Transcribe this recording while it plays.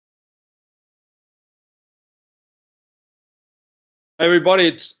Hey everybody,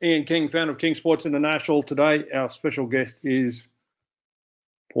 it's Ian King, founder of King Sports International. Today, our special guest is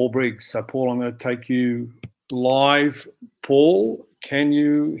Paul Briggs. So, Paul, I'm going to take you live. Paul, can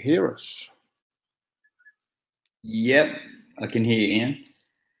you hear us? Yep, I can hear you, Ian.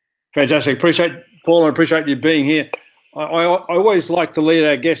 Fantastic. Appreciate Paul, and appreciate you being here. I always like to let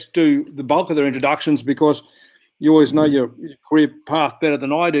our guests do the bulk of their introductions because you always know your career path better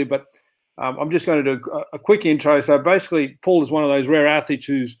than I do. But I'm just going to do a quick intro. So basically, Paul is one of those rare athletes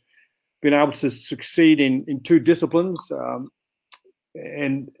who's been able to succeed in two disciplines,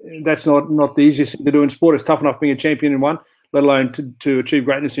 and that's not the easiest thing to do in sport. It's tough enough being a champion in one, let alone to achieve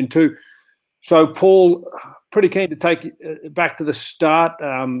greatness in two. So, Paul, pretty keen to take you back to the start.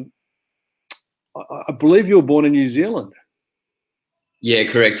 I believe you were born in New Zealand. Yeah,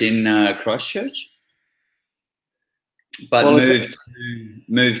 correct, in Christchurch, but Well,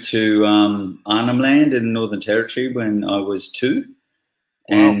 moved to Arnhem Land in the Northern Territory when I was 2,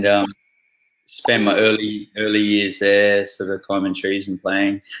 Wow. and spent my early years there, sort of climbing trees and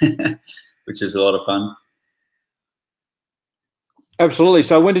playing, which is a lot of fun. Absolutely.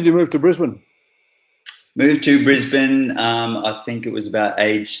 So, when did you move to Brisbane? Moved to Brisbane, I think it was about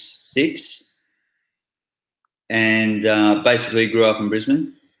age 6, and basically grew up in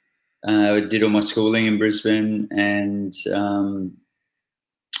Brisbane. Did all my schooling in Brisbane and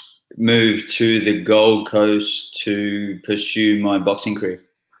moved to the Gold Coast to pursue my boxing career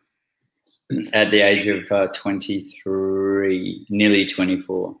at the age of 23, nearly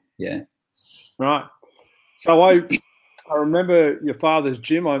 24. Yeah. Right. So I remember your father's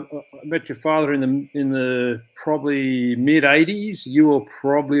gym. I met your father in the probably mid '80s. You were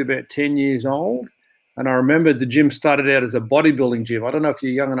probably about 10 years old, and I remember the gym started out as a bodybuilding gym. I don't know if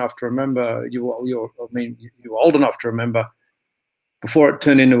you're young enough to remember. You were old enough to remember before it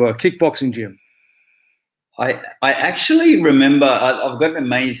turned into a kickboxing gym. I actually remember I've got an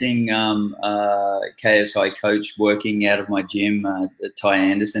amazing KSI coach working out of my gym, Ty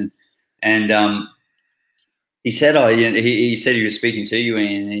Anderson, and he said, he said he was speaking to you,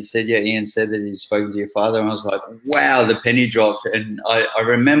 Ian. And he said, yeah, Ian said that he's spoken to your father. And I was like, wow, the penny dropped. And I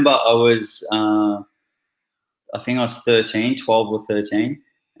remember I think I was 13, 12 or 13.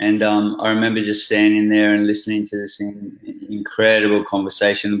 And I remember just standing there and listening to this incredible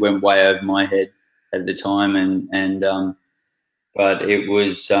conversation that went way over my head at the time. But it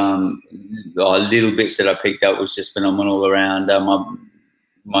was little bits that I picked up was just phenomenal around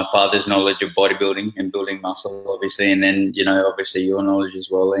my father's knowledge of bodybuilding and building muscle, obviously, and then, obviously your knowledge as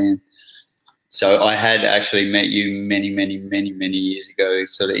well, Ian. So I had actually met you many, many, many, many years ago,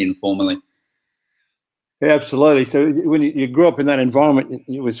 sort of informally. Yeah, absolutely. So when you grew up in that environment,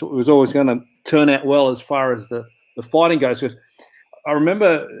 it was always going to turn out well as far as the fighting goes. Because I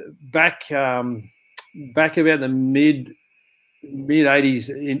remember back about the mid '80s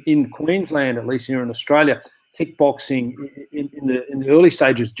in Queensland, at least here in Australia, kickboxing in the early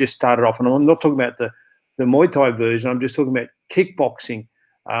stages just started off. And I'm not talking about the Muay Thai version. I'm just talking about kickboxing.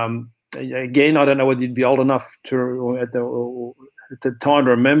 Again, I don't know whether you'd be old enough to at the time to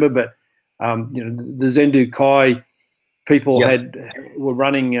remember, but the Zendu Kai people were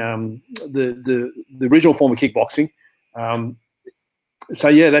running the original form of kickboxing. So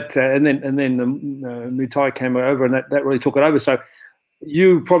yeah, that and then the Muay Thai came over, and that really took it over. So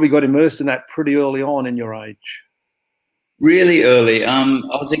you probably got immersed in that pretty early on in your age. Really early. I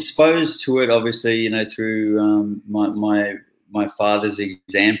was exposed to it, obviously, through my father's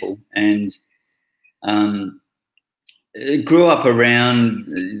example, and grew up around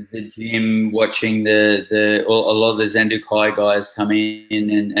the gym, watching a lot of the Zendu Kai guys come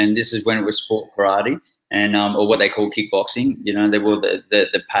in, and this is when it was sport karate and or what they call kickboxing. They wore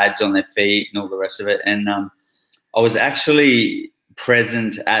the pads on their feet and all the rest of it. And I was actually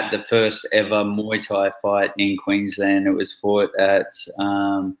present at the first ever Muay Thai fight in Queensland. It was fought at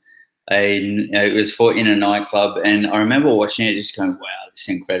in a nightclub, and I remember watching it, just going, "Wow, this is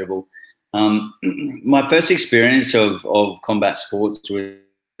incredible." My first experience of combat sports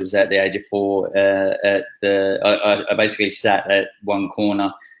was at the age of 4. I basically sat at one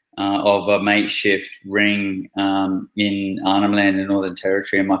corner of a makeshift ring in Arnhem Land in Northern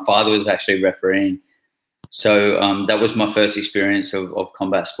Territory, and my father was actually refereeing. So that was my first experience of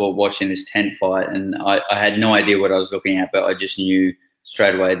combat sport, watching this tent fight, and I had no idea what I was looking at, but I just knew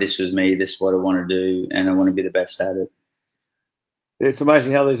straight away this was me, this is what I want to do, and I want to be the best at it. It's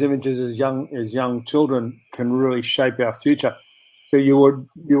amazing how those images as young children can really shape our future. So you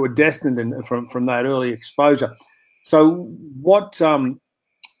were destined from that early exposure. So what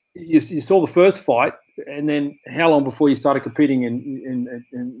you saw the first fight, and then how long before you started competing in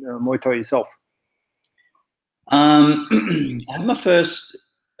Muay Thai yourself? I had my first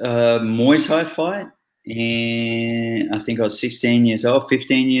Muay Thai fight in, I think I was 16 years old,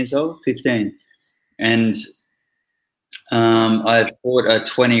 15 years old, 15. And I fought a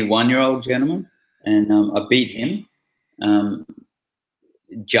 21-year-old gentleman, and I beat him. Um,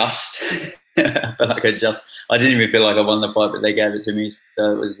 just, I felt like I didn't even feel like I won the fight, but they gave it to me,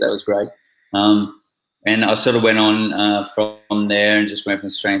 so that was great. And I sort of went on from there and just went from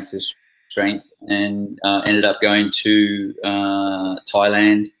strength to strength, and ended up going to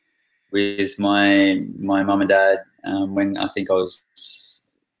Thailand with my mum and dad when I think I was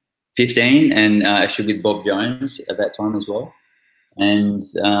 15, and actually with Bob Jones at that time as well. And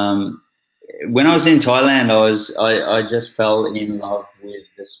when I was in Thailand, I just fell in love with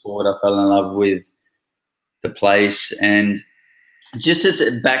the sport. I fell in love with the place, and just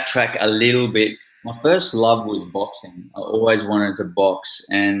to backtrack a little bit, my first love was boxing. I always wanted to box,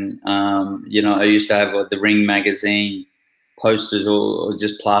 and I used to have the Ring magazine posters or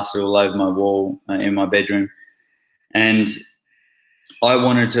just plastered all over my wall in my bedroom, and I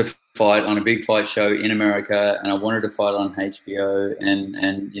wanted to fight on a big fight show in America, and I wanted to fight on HBO, and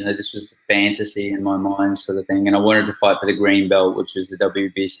this was the fantasy in my mind sort of thing, and I wanted to fight for the green belt, which was the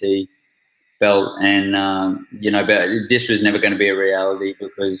WBC belt, and but this was never going to be a reality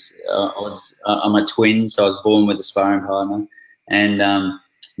because I'm a twin, so I was born with a sparring partner, and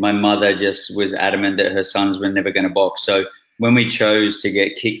my mother just was adamant that her sons were never going to box. So when we chose to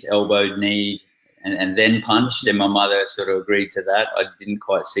get kicked, elbowed, kneed, and then punched, and my mother sort of agreed to that, I didn't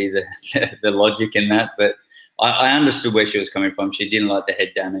quite see the the logic in that, but I understood where she was coming from. She didn't like the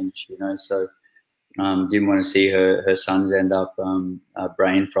head damage, so didn't want to see her sons end up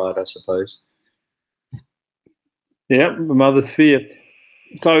brain fried, I suppose. Yeah, my mother's fear.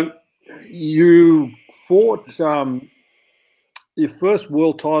 So you fought your first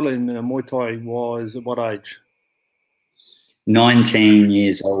world title in Muay Thai was at what age? 19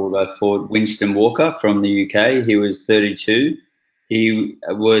 years old, I fought Winston Walker from the UK. He was 32. He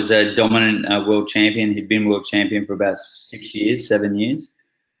was a dominant world champion. He'd been world champion for about 6 years, 7 years,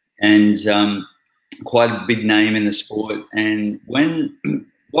 and quite a big name in the sport. And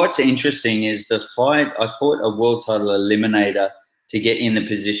what's interesting is the fight, I fought a world title eliminator to get in the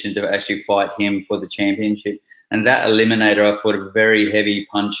position to actually fight him for the championship. And that eliminator, I fought a very heavy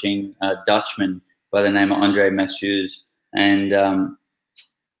punching Dutchman by the name of Andre Matthews. And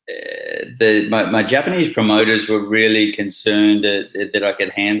my Japanese promoters were really concerned that I could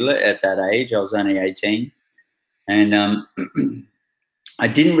handle it at that age. I was only 18. And I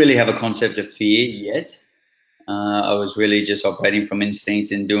didn't really have a concept of fear yet. I was really just operating from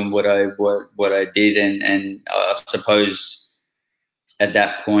instinct and doing what I did, and I suppose at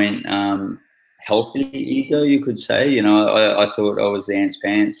that point, healthy ego, you could say. I thought I was the ant's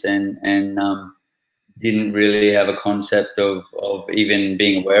pants, and didn't really have a concept of even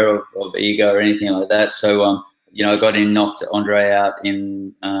being aware of ego or anything like that. So I got knocked Andre out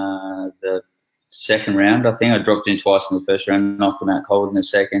in the second round. I think I dropped in twice in the first round, knocked him out cold in the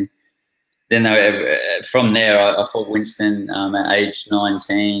second. Then from there, I fought Winston at age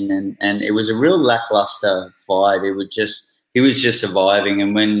 19, and it was a real lackluster fight. He was just surviving.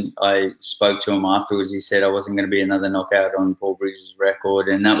 And when I spoke to him afterwards, he said I wasn't going to be another knockout on Paul Briggs' record,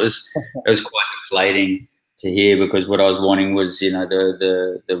 and it was quite deflating to hear, because what I was wanting was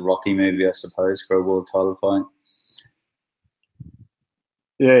the Rocky movie, I suppose, for a world title fight.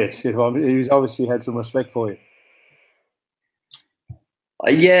 Yes, he obviously had some respect for you.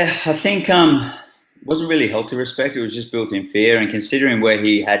 Yeah, I think it wasn't really healthy respect. It was just built in fear. And considering where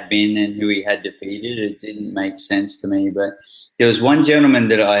he had been and who he had defeated, it didn't make sense to me. But there was one gentleman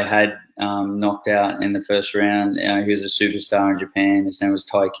that I had knocked out in the first round. He was a superstar in Japan. His name was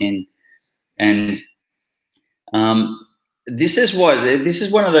Tai Kin. And this is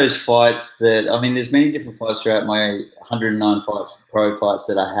one of those fights that, I mean, there's many different fights throughout my 109 pro fights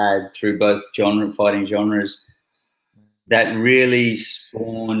that I had through both fighting genres that really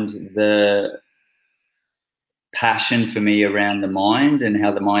spawned the passion for me around the mind and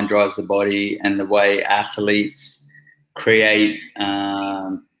how the mind drives the body, and the way athletes create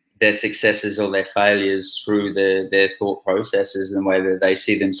their successes or their failures through their thought processes and the way that they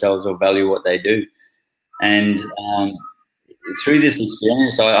see themselves or value what they do. And through this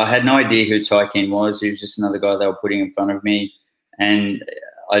experience, I had no idea who Tai Kin was. He was just another guy they were putting in front of me. And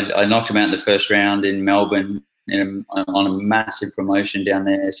I knocked him out in the first round in Melbourne on a massive promotion down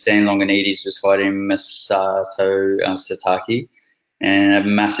there. Stan Longanides was fighting Masato Satake, and a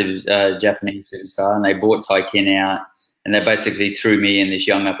massive Japanese superstar. And they bought Tai Kin out, and they basically threw me and this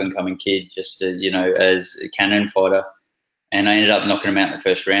young up-and-coming kid just to, as a cannon fodder. and I ended up knocking him out in the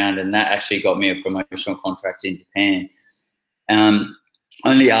first round, and that actually got me a promotional contract in Japan.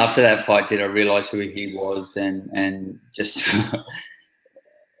 Only after that fight did I realise who he was and just who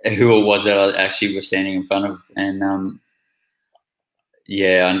it was that I actually was standing in front of. And I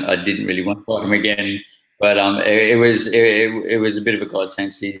didn't really want to fight him again, but it was a bit of a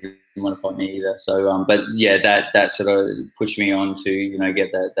godsend. He didn't want to fight me either. So but yeah, that sort of pushed me on to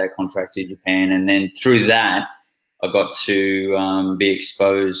get that contract in Japan, and then through that I got to be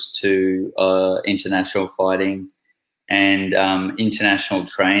exposed to international fighting and international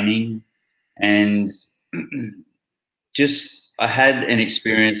training, and just I had an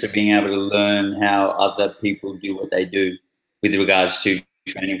experience of being able to learn how other people do what they do with regards to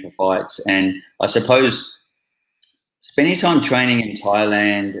training for fights. And I suppose spending time training in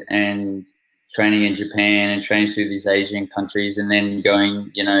Thailand and training in Japan and training through these Asian countries, and then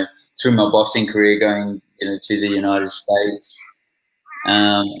going, through my boxing career, going, to the United States,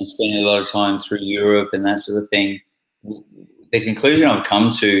 and spending a lot of time through Europe and that sort of thing. The conclusion I've come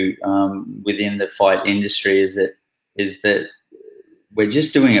to within the fight industry is that we're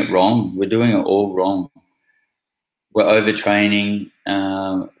just doing it wrong. We're doing it all wrong. We're overtraining.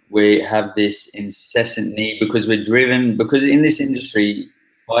 We have this incessant need because because in this industry,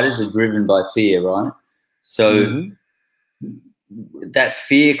 fighters are driven by fear, right? So that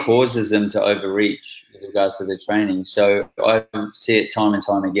fear causes them to overreach with regards to their training. So I see it time and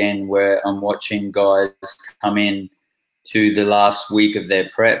time again where I'm watching guys come in to the last week of their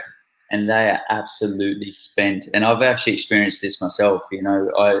prep and they are absolutely spent. And I've actually experienced this myself.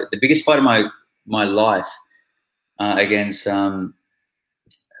 The biggest fight of my life against the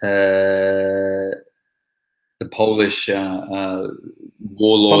Polish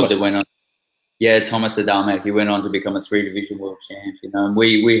warlord that went on. Yeah, Thomas Adamek. He went on to become a 3-division world champion. And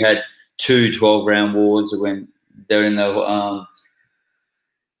we had 2 12-round wars when they're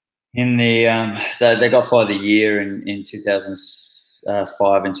they got Fight of the Year in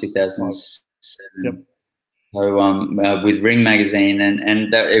 2005 and 2007. Yep. So with Ring Magazine,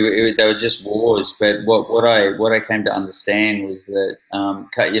 and they were just wars. But what I came to understand was that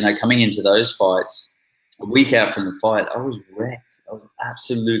coming into those fights, a week out from the fight, I was wrecked. I was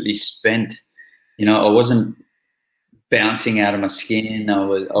absolutely spent. I wasn't bouncing out of my skin. I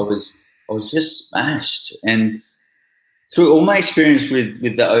was just smashed. And through all my experience with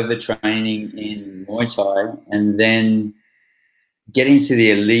the overtraining in Muay Thai, and then getting to the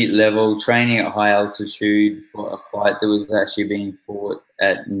elite level, training at high altitude for a fight that was actually being fought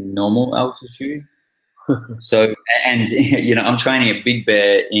at normal altitude. So, and I'm training at Big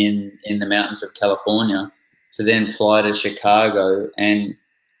Bear in the mountains of California to then fly to Chicago, and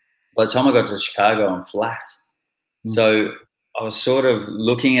by the time I got to Chicago, I'm flat. So I was sort of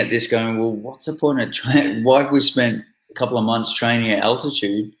looking at this going, well, what's the point of training? Why have we spent a couple of months training at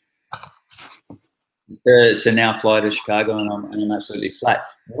altitude to now fly to Chicago and I'm absolutely flat?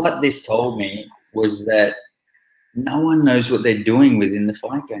 What this told me was that no one knows what they're doing within the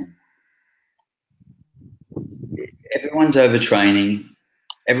fight game. Everyone's overtraining.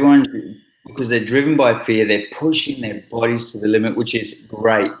 Because they're driven by fear, they're pushing their bodies to the limit, which is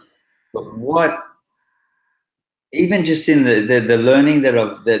great. But even just in the learning that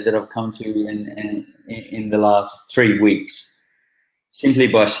I've come to in the last 3 weeks, simply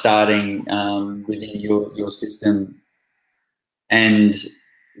by starting within your system and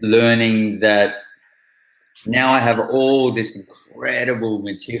learning that now I have all this incredible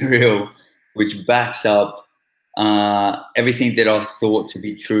material which backs up everything that I've thought to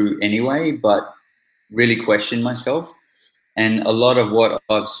be true anyway, but really question myself. And a lot of what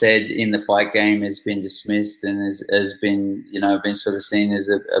I've said in the fight game has been dismissed and has been, been sort of seen as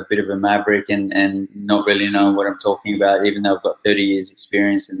a bit of a maverick and not really knowing what I'm talking about, even though I've got 30 years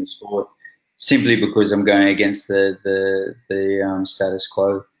experience in the sport, simply because I'm going against the status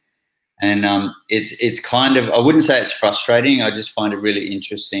quo. And it's kind of, I wouldn't say it's frustrating. I just find it really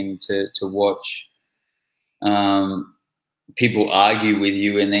interesting to watch people argue with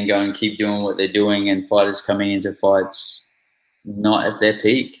you and then go and keep doing what they're doing, and fighters coming into fights not at their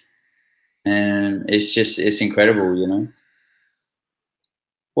peak. And it's incredible.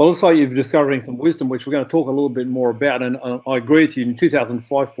 Well, it looks like you're discovering some wisdom, which we're going to talk a little bit more about. And I agree with you. In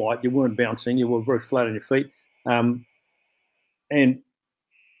 2005 fight, you weren't bouncing; you were very flat on your feet. And with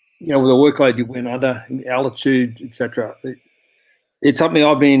the workload you went under, altitude, etc., it's something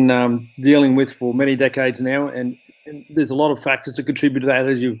I've been dealing with for many decades now. And there's a lot of factors that contribute to that,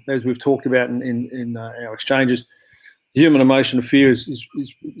 as we've talked about in our exchanges. Human emotion of fear is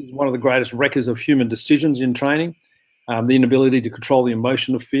one of the greatest wreckers of human decisions in training. The inability to control the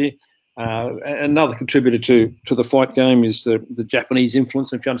emotion of fear. Another contributor to the fight game is the Japanese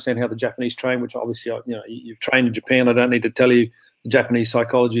influence. If you understand how the Japanese train, which obviously you've trained in Japan, I don't need to tell you the Japanese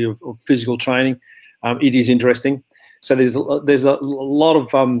psychology of physical training. It is interesting. So there's a lot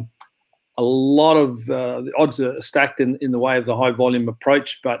of the odds are stacked in the way of the high volume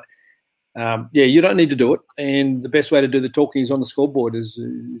approach, but you don't need to do it. And the best way to do the talking is on the scoreboard, is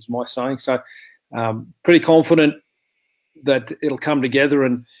my saying. So pretty confident that it'll come together.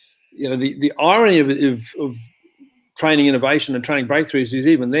 And the irony of training innovation and training breakthroughs is,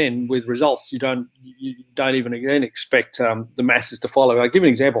 even then, with results, you don't even again expect the masses to follow. I'll give you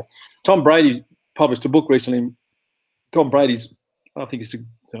an example. Tom Brady published a book recently. Tom Brady's, I think, is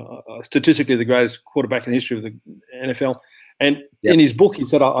statistically the greatest quarterback in the history of the NFL. And in his book, he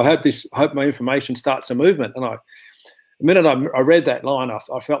said, "I hope my information starts a movement." And the minute I read that line,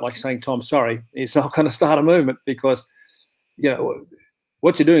 I felt like saying, "Tom, sorry, it's not going to start a movement, because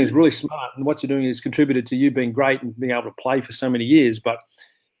what you're doing is really smart, and what you're doing is contributed to you being great and being able to play for so many years. But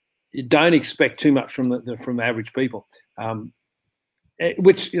you don't expect too much from the average people."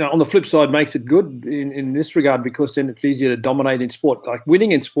 Which, on the flip side, makes it good in this regard, because then it's easier to dominate in sport. Like,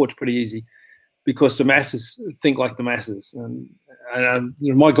 winning in sport's pretty easy, because the masses think like the masses. And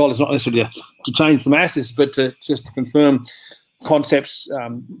my goal is not necessarily to change the masses, but just to confirm concepts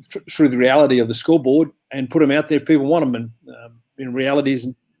through the reality of the scoreboard and put them out there if people want them. And in realities,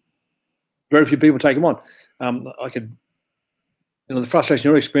 very few people take them on. The frustration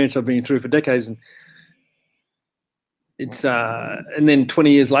or experience I've been through for decades, and it's and then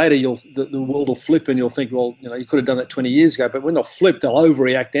 20 years later, the world will flip, and you'll think, well, you could have done that 20 years ago. But when they'll flip, they'll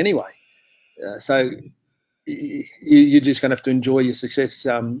overreact anyway. So you're just going to have to enjoy your success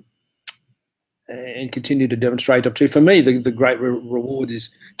and continue to demonstrate up to. For me, the great reward is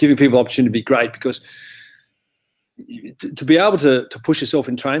giving people opportunity to be great, because to be able to push yourself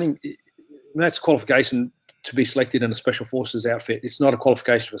in training, that's qualification to be selected in a special forces outfit. It's not a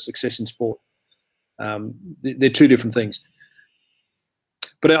qualification for success in sport. They're two different things.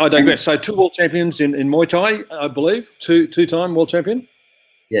 But I digress. So 2 world champions in Muay Thai, I believe, two-time world champion.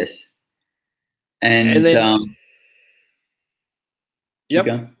 Yes. And then,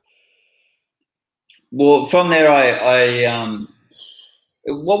 yep. Well, from there,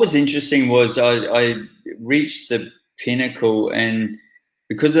 what was interesting was I reached the pinnacle, and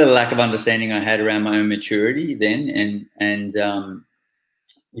because of the lack of understanding I had around my own maturity then, and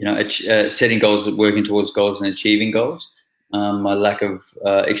setting goals, working towards goals, and achieving goals, my lack of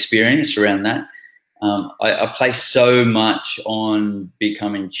experience around that, I placed so much on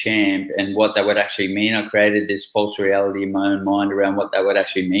becoming champ and what that would actually mean. I created this false reality in my own mind around what that would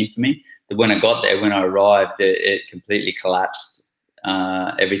actually mean for me. But when I got there, when I arrived, it completely collapsed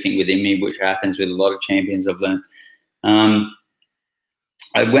everything within me, which happens with a lot of champions I've learned.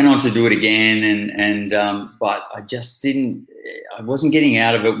 I went on to do it again, but I wasn't getting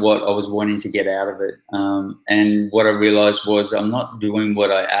out of it what I was wanting to get out of it. And what I realized was I'm not doing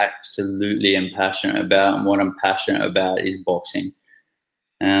what I absolutely am passionate about, and what I'm passionate about is boxing.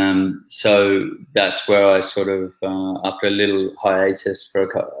 So that's where I sort of, after a little hiatus for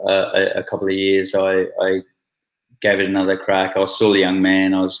a couple of years, I gave it another crack. I was still a young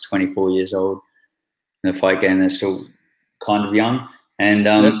man. I was 24 years old in the fight game. They're still kind of young. And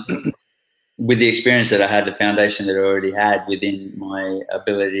with the experience that I had, the foundation that I already had within my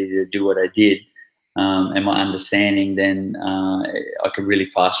ability to do what I did, and my understanding, then I could really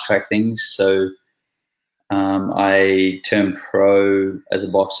fast track things. So I turned pro as a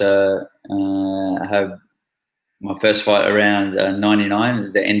boxer. I had my first fight around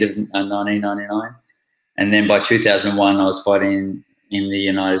 99, the end of 1999. And then by 2001, I was fighting in the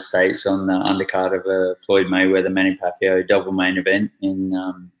United States on the undercard of a Floyd Mayweather Manny Pacquiao double main event in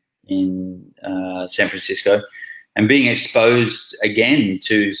San Francisco, and being exposed again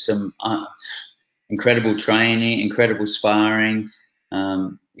to some incredible training, incredible sparring,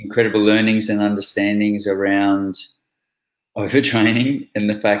 incredible learnings and understandings around overtraining, and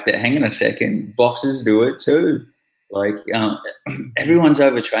the fact that, hang on a second, boxers do it too. Like, everyone's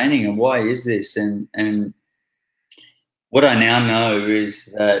overtraining, and why is this? And what I now know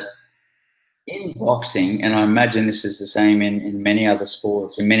is that in boxing, and I imagine this is the same in many other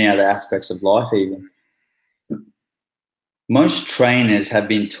sports, in many other aspects of life even, most trainers have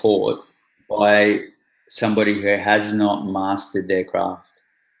been taught by somebody who has not mastered their craft,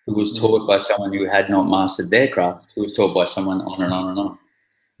 who was taught by someone who had not mastered their craft, who was taught by someone on and on and on.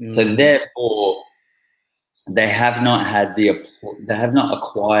 So therefore, they have not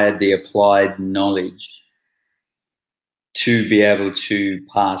acquired the applied knowledge to be able to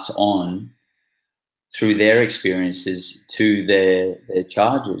pass on through their experiences to their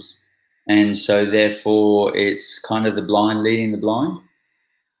charges. And so therefore it's kind of the blind leading the blind.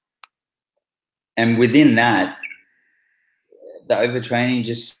 And within that, the overtraining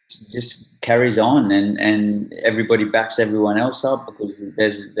just carries on, and everybody backs everyone else up because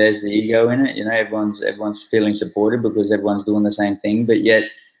there's the ego in it. You know, everyone's feeling supported because everyone's doing the same thing. But yet,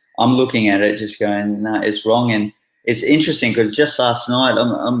 I'm looking at it just going, no, it's wrong. And it's interesting because just last night,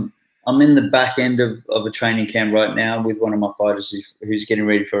 I'm in the back end of a training camp right now with one of my fighters who's getting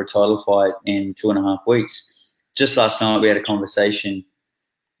ready for a title fight in 2.5 weeks. Just last night, we had a conversation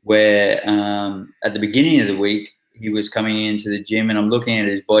where at the beginning of the week he was coming into the gym, and I'm looking at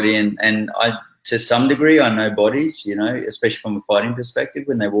his body, and I, to some degree, I know bodies, you know, especially from a fighting perspective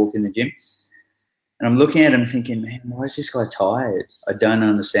when they walk in the gym. And I'm looking at him thinking, man, why is this guy tired? I don't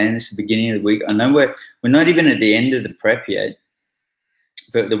understand. It's the beginning of the week. I know we're not even at the end of the prep yet,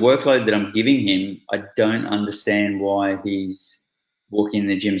 but the workload that I'm giving him, I don't understand why he's walking in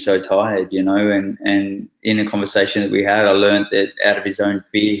the gym so tired, you know. And in a conversation that we had, I learned that out of his own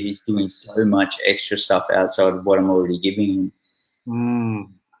fear, he's doing so much extra stuff outside of what I'm already giving him. Mm.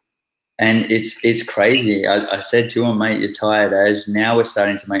 And it's crazy. I said to him, mate, you're tired as now we're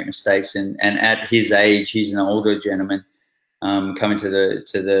starting to make mistakes. And at his age, he's an older gentleman, coming to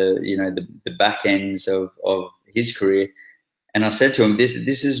the you know the back ends of his career. And I said to him, this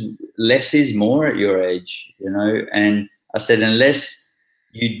is less is more at your age, you know. And I said, unless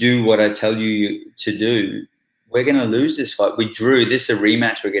you do what I tell you to do, we're going to lose this fight. We drew. This is a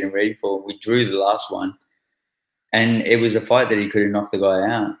rematch we're getting ready for. We drew the last one, and it was a fight that he could have knocked the guy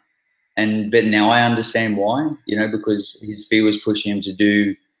out. But now I understand why, you know, because his fear was pushing him to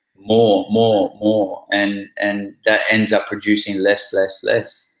do more, and that ends up producing less.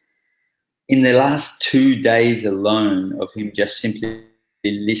 In the last 2 days alone of him just simply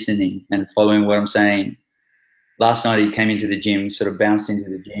listening and following what I'm saying, last night he came into the gym, sort of bounced into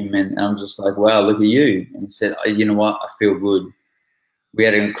the gym, and I'm just like, wow, look at you. And he said, oh, you know what? I feel good. We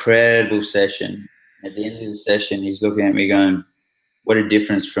had an incredible session. At the end of the session, he's looking at me going, what a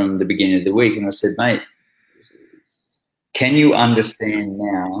difference from the beginning of the week. And I said, mate, can you understand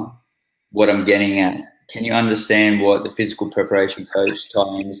now what I'm getting at? Can you understand what the physical preparation coach, Ty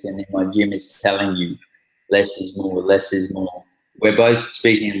Anderson, in my gym is telling you? Less is more, less is more. We're both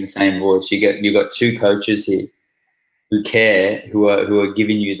speaking in the same voice. You've got two coaches here who care, who are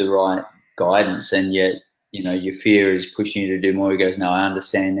giving you the right guidance, and yet, you know, your fear is pushing you to do more. He goes, no, I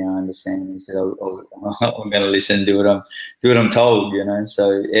understand now, I understand. And he said, I'm going to listen, do what I'm told, you know.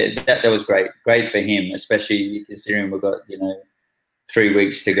 So that was great for him, especially considering we've got, you know, 3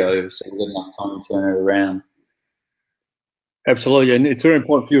 weeks to go, so we've got enough time to turn it around. Absolutely, and it's very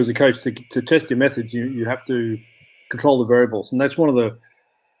important for you as a coach to test your methods. You have to control the variables, and that's one of the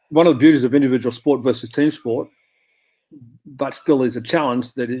beauties of individual sport versus team sport. But still, is a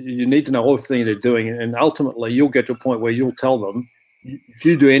challenge that you need to know everything they're doing, and ultimately, you'll get to a point where you'll tell them, if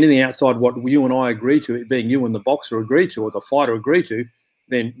you do anything outside what you and I agree to, it being you and the boxer agree to, or the fighter agree to,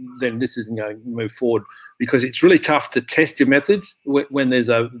 then this isn't going to move forward, because it's really tough to test your methods when there's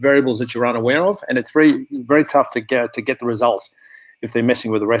variables that you're unaware of, and it's very tough to get the results if they're messing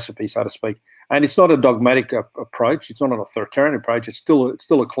with the recipe, so to speak. And it's not a dogmatic approach. It's not an authoritarian approach. It's still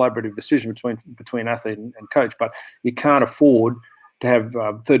a collaborative decision between athlete and coach. But you can't afford to have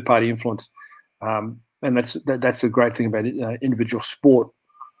third-party influence, and that's a great thing about individual sport.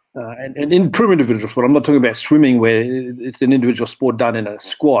 And in true individual sport, I'm not talking about swimming where it's an individual sport done in a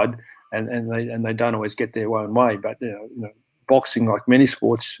squad, and they don't always get their own way. But you know, boxing, like many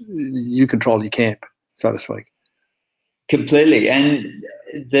sports, you control your camp, so to speak. Completely, and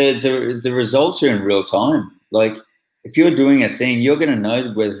the results are in real time. Like, if you're doing a thing, you're going to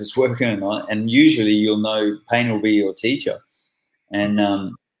know whether it's working or not, and usually you'll know pain will be your teacher.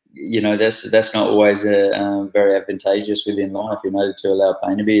 And you know, that's not always very advantageous within life. You know, to allow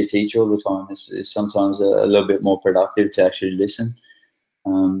pain to be a teacher all the time is sometimes a little bit more productive to actually listen,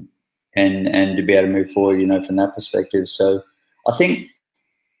 um, and to be able to move forward. You know, from that perspective. So I think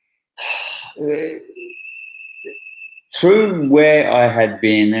through where I had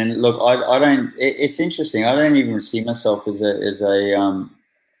been, and look, I don't. It's interesting. I don't even see myself as a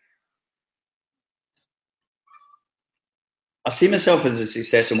I see myself as a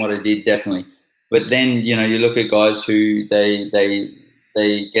success in what I did, definitely. But then, you know, you look at guys who they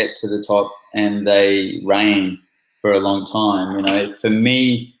get to the top and they reign for a long time. You know, for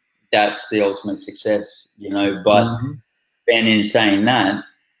me, that's the ultimate success. You know, but Mm-hmm. then in saying that,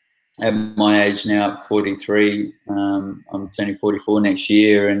 at my age now, at 43, I'm turning 44 next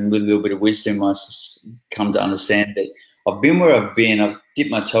year, and with a little bit of wisdom, I come to understand that I've been where I've been. I've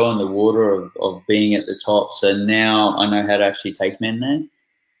dipped my toe in the water of being at the top, so now I know how to actually take men there.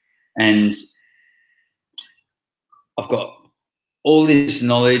 And I've got all this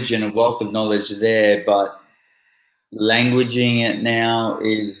knowledge and a wealth of knowledge there, but languaging it now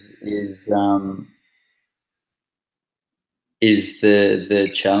is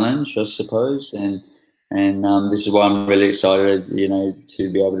the challenge, I suppose, and this is why I'm really excited,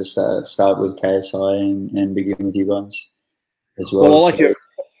 to be able to start with KSI and begin with you guys as Well, well. I So,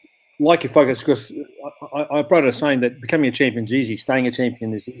 like your focus because I brought a saying that becoming a champion is easy, staying a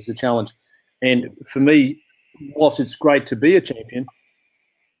champion is a challenge. And for me, whilst it's great to be a champion,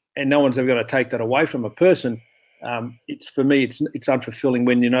 and no one's ever going to take that away from a person, it's for me it's unfulfilling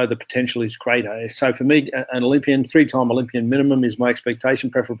when you know the potential is greater. So for me, an Olympian, 3-time Olympian minimum is my expectation,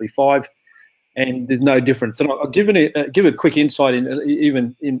 preferably 5. And there's no difference. And I'll give a quick insight in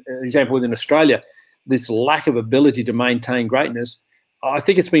even in an example within Australia, this lack of ability to maintain greatness. I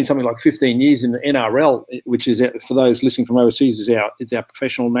think it's been something like 15 years in the NRL, which is, for those listening from overseas, is our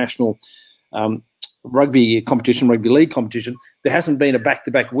professional national rugby competition, rugby league competition. There hasn't been a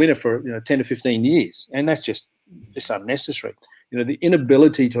back-to-back winner for 10 to 15 years, and that's just unnecessary. The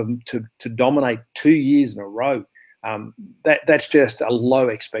inability to dominate 2 years in a row. That's just a low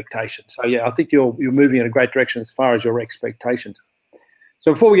expectation. So yeah, I think you're moving in a great direction as far as your expectations.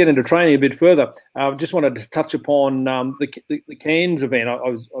 So before we get into training a bit further, I just wanted to touch upon the Cairns event. I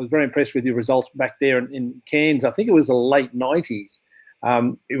was very impressed with your results back there in Cairns. I think it was the late '90s.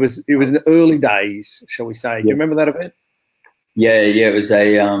 It was in the early days, shall we say? Do you remember that event? yeah, it was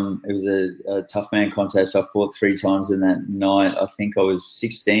a tough man contest. I fought 3 times in that night. I think I was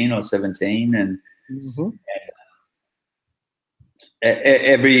 16 or 17, and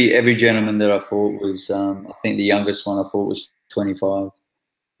every gentleman that I fought was, I think the youngest one I fought was 25,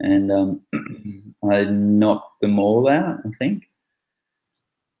 and I knocked them all out, I think.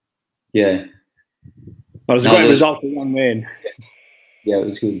 Yeah. Well, it was a great result for a young man. Yeah, it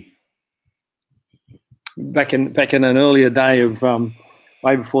was good. Back in an earlier day of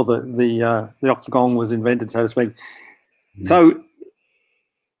way before the octagon was invented, so to speak. Mm-hmm. So,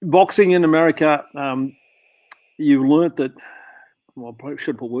 boxing in America, you learnt that. Well, I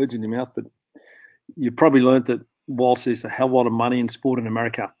should put words in your mouth, but you probably learnt that whilst there's a hell of a lot of money in sport in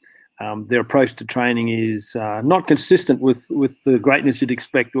America, their approach to training is not consistent with the greatness you'd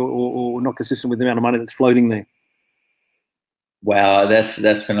expect, or not consistent with the amount of money that's floating there. Wow,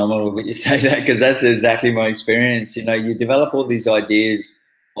 that's phenomenal that you say that, because that's exactly my experience. You develop all these ideas.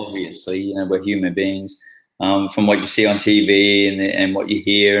 Obviously, we're human beings. From what you see on TV and what you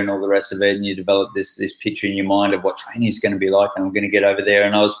hear and all the rest of it, and you develop this picture in your mind of what training is going to be like, and I'm going to get over there.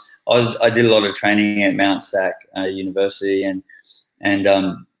 And I did a lot of training at Mount Sac University, and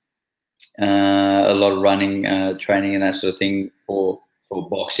a lot of running, training, and that sort of thing for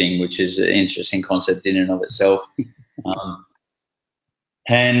boxing, which is an interesting concept in and of itself.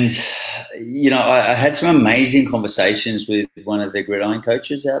 And I had some amazing conversations with one of the gridiron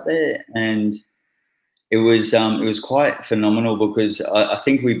coaches out there, and it was quite phenomenal, because I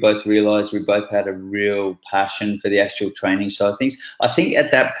think we both realised we both had a real passion for the actual training side of things. I think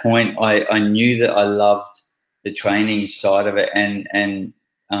at that point I knew that I loved the training side of it, and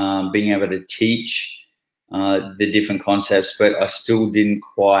being able to teach the different concepts, but I still didn't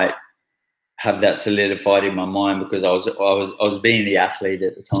quite have that solidified in my mind, because I was being the athlete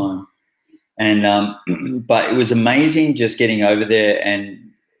at the time. And but it was amazing just getting over there and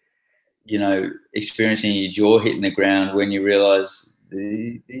experiencing your jaw hitting the ground when you realise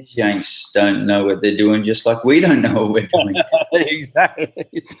these Yanks don't know what they're doing, just like we don't know what we're doing.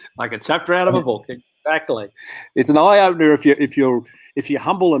 Exactly, like a chapter out of a book. Exactly, it's an eye opener if you're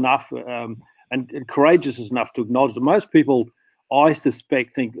humble enough and courageous enough to acknowledge that most people, I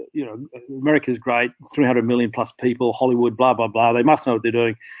suspect, think America's great, 300 million plus people, Hollywood, blah blah blah. They must know what they're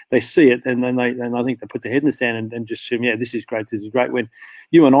doing. They see it, and then I think they put their head in the sand and just assume, yeah, this is great. When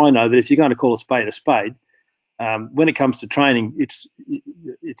you and I know that if you're going to call a spade, when it comes to training, it's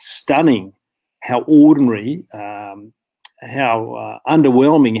stunning how ordinary, how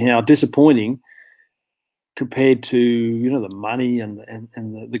underwhelming, how disappointing compared to the money and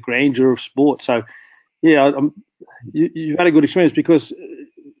the grandeur of sport. So yeah, you've had a good experience, because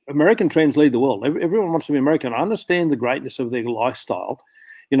American trends lead the world. Everyone wants to be American. I understand the greatness of their lifestyle.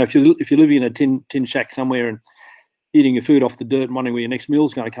 If you're living in a tin shack somewhere and eating your food off the dirt and wondering where your next meal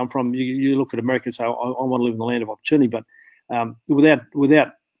is going to come from, you look at America and say, I want to live in the land of opportunity. But without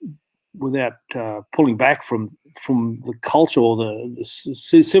pulling back from the culture or the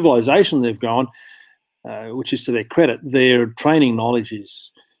civilization they've gone, which is to their credit, their training knowledge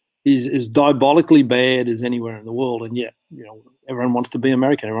is diabolically bad as anywhere in the world, and yet everyone wants to be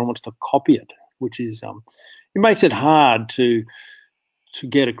American. Everyone wants to copy it, which is it makes it hard to to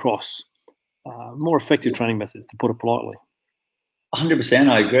get across more effective training methods, to put it politely. 100%,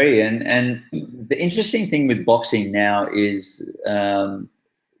 I agree. And the interesting thing with boxing now is the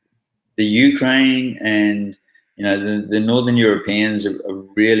Ukraine and the Northern Europeans are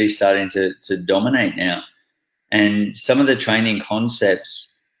really starting to dominate now. And some of the training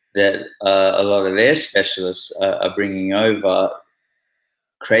concepts that a lot of their specialists are bringing over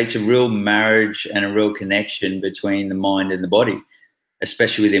creates a real marriage and a real connection between the mind and the body,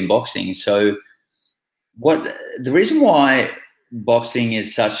 especially within boxing. So the reason why boxing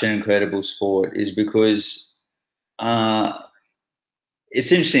is such an incredible sport is because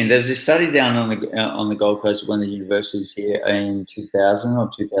it's interesting. There's a study down on the Gold Coast at one of the universities here in 2000 or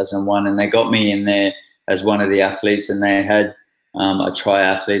 2001, and they got me in there as one of the athletes, and they had a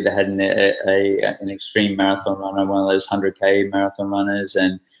triathlete. They had an extreme marathon runner, one of those 100K marathon runners,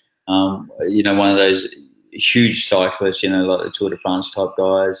 and one of those huge cyclists, like the Tour de France type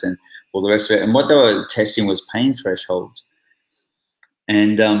guys, and all the rest of it. And what they were testing was pain thresholds.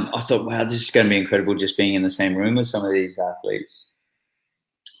 And I thought, wow, this is going to be incredible just being in the same room with some of these athletes.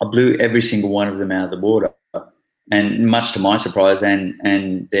 I blew every single one of them out of the water, and much to my surprise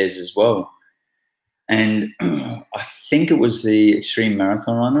and theirs as well. And I think it was the extreme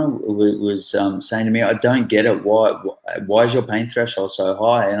marathon runner was saying to me, I don't get it. Why is your pain threshold so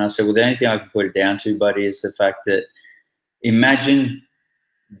high? And I said, well, the only thing I can put it down to, buddy, is the fact that imagine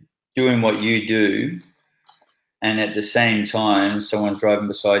doing what you do, and at the same time, someone's driving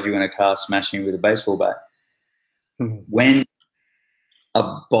beside you in a car smashing you with a baseball bat. Mm-hmm. When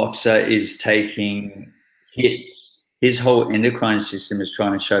a boxer is taking hits, his whole endocrine system is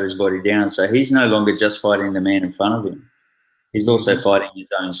trying to shut his body down. So he's no longer just fighting the man in front of him. He's also fighting his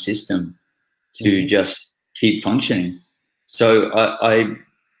own system to just keep functioning. So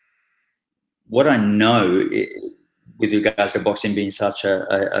what I know with regards to boxing being such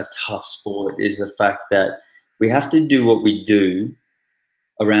a tough sport is the fact that we have to do what we do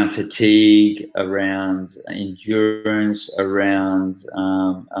around fatigue, around endurance, around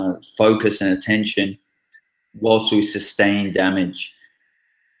focus and attention, whilst we sustain damage.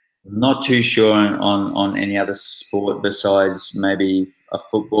 I'm not too sure on any other sport besides maybe a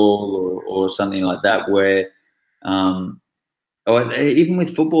football or something like that, where or even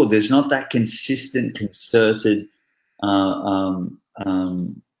with football, there's not that consistent, concerted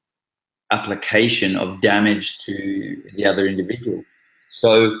application of damage to the other individual.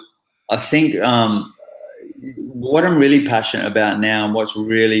 So I think what I'm really passionate about now, and what's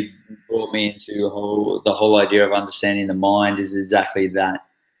really brought me into the whole idea of understanding the mind, is exactly that.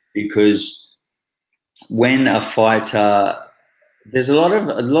 Because when a fighter, there's a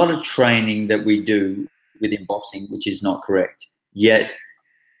lot of training that we do within boxing which is not correct. Yet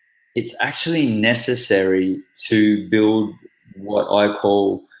it's actually necessary to build what I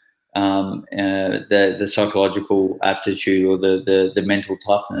call the psychological aptitude or the mental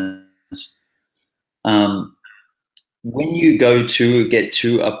toughness. When you get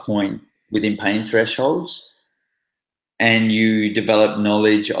to a point within pain thresholds and you develop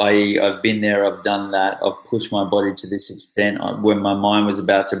knowledge, i.e. I've been there, I've done that, I've pushed my body to this extent when my mind was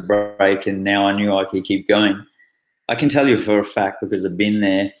about to break and now I knew I could keep going. I can tell you for a fact, because I've been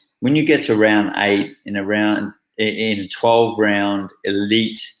there, when you get to round 8 in a 12-round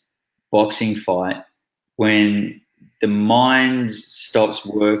elite boxing fight, when the mind stops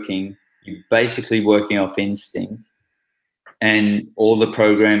working, you're basically working off instinct, and all the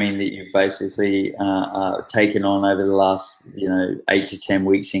programming that you've basically taken on over the last 8 to 10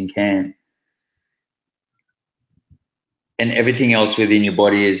 weeks in camp, and everything else within your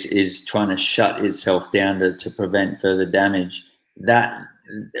body is trying to shut itself down to prevent further damage.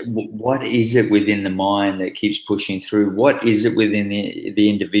 What is it within the mind that keeps pushing through? What is it within the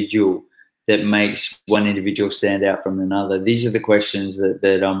individual that makes one individual stand out from another? These are the questions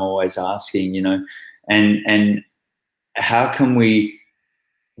that I'm always asking, and how can we,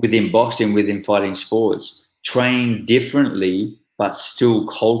 within boxing, within fighting sports, train differently but still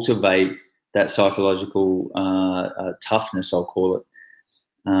cultivate that psychological toughness, I'll call it.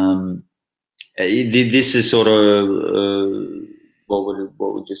 This is sort of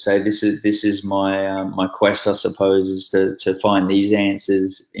what would you say? This is my my quest, I suppose, is to find these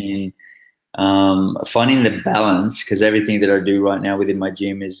answers in finding the balance, because everything that I do right now within my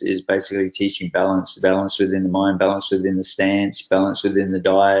gym is basically teaching balance within the mind, balance within the stance, balance within the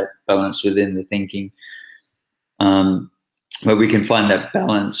diet, balance within the thinking, where we can find that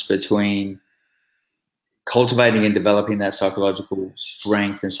balance between cultivating and developing that psychological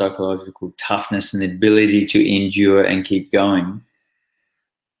strength and psychological toughness and the ability to endure and keep going,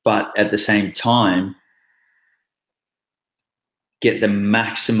 but at the same time get the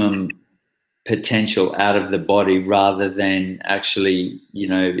maximum potential out of the body rather than actually,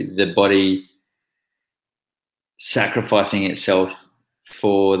 the body sacrificing itself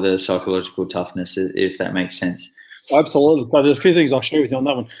for the psychological toughness, if that makes sense. Absolutely. So there's a few things I'll share with you on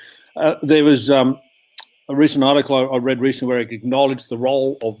that one. There was a recent article I read recently where it acknowledged the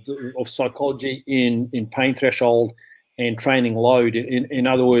role of psychology in pain threshold and training load. In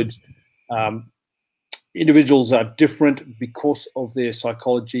other words, individuals are different because of their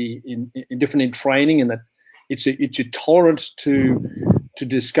psychology in different in training, and that it's your tolerance to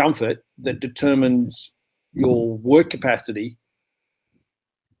discomfort that determines your work capacity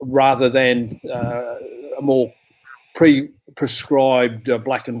rather than a more prescribed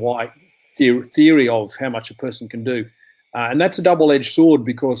black and white theory of how much a person can do. And that's a double-edged sword,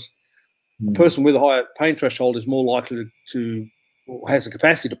 because a person with a higher pain threshold is more likely to has the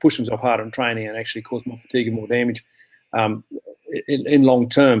capacity to push himself harder in training and actually cause more fatigue and more damage in long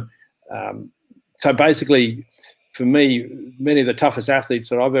term. So basically, for me, many of the toughest athletes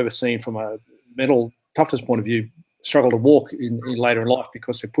that I've ever seen from a mental toughness point of view struggle to walk in later in life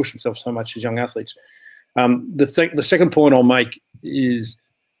because they push themselves so much as young athletes. The second point I'll make is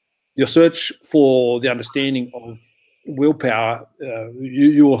your search for the understanding of willpower.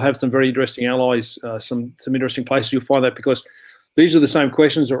 You will have some very interesting allies, some interesting places you'll find that, because these are the same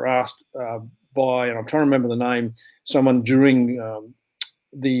questions that are asked by, and I'm trying to remember the name, someone during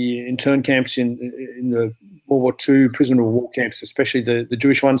the intern camps in the World War II prisoner of war camps, especially the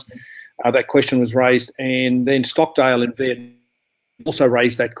Jewish ones. That question was raised, and then Stockdale in Vietnam also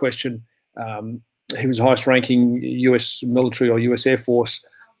raised that question. He was the highest ranking US military or US Air Force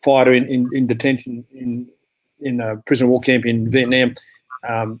fighter in detention in a prisoner of war camp in Vietnam.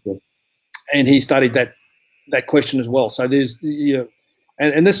 And he studied that question as well. So there's,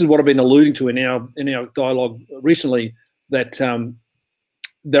 and this is what I've been alluding to in our dialogue recently, that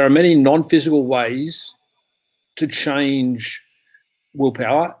there are many non-physical ways to change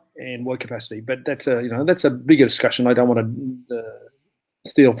willpower and work capacity, but that's a bigger discussion. I don't want to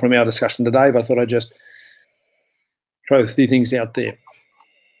steal from our discussion today, but I thought I'd just throw a few things out there.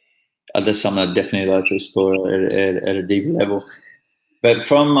 That's something I'd definitely like to explore at a deeper level. But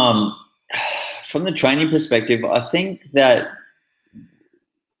from the training perspective, I think that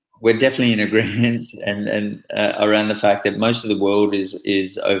we're definitely in agreement and around the fact that most of the world is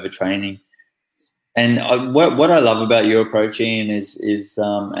overtraining. And what I love about your approach, Ian, is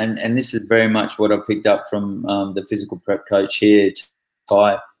and this is very much what I've picked up from the physical prep coach here,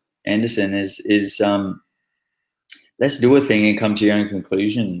 Ty Anderson, is let's do a thing and come to your own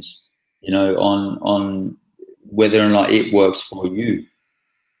conclusions, on whether or not it works for you,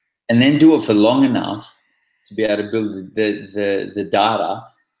 and then do it for long enough to be able to build the data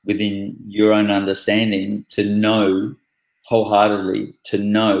within your own understanding to know wholeheartedly to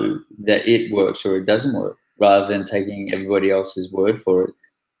know that it works or it doesn't work, rather than taking everybody else's word for it,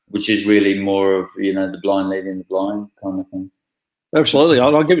 which is really more of, the blind leading the blind kind of thing. Absolutely.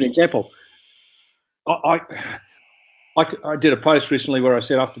 I'll give you an example. I did a post recently where I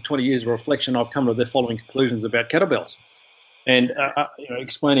said after 20 years of reflection, I've come to the following conclusions about kettlebells, and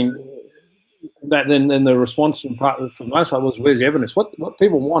explaining that. Then the response from the most part was, "Where's the evidence?" What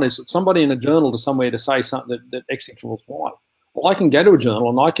people want is somebody in a journal to somewhere to say something that X equals Y. Well, I can go to a journal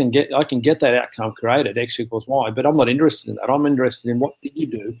and I can get that outcome created, X equals Y, but I'm not interested in that. I'm interested in what did you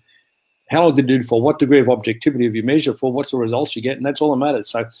do, how long did you do it for, what degree of objectivity have you measured for, what's the results you get, and that's all that matters.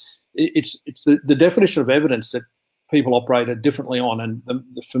 So it's the definition of evidence that people operate differently on. And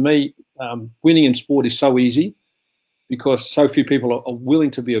for me, winning in sport is so easy because so few people are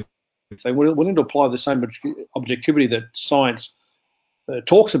willing to be, they're willing to apply the same objectivity that science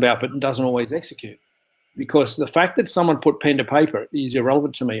talks about but doesn't always execute. Because the fact that someone put pen to paper is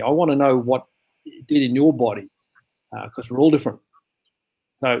irrelevant to me. I want to know what it did in your body, because we're all different.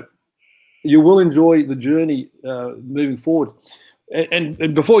 So you will enjoy the journey moving forward.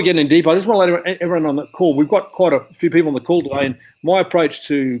 And before we get in deep, I just want to let everyone on the call, we've got quite a few people on the call today, and my approach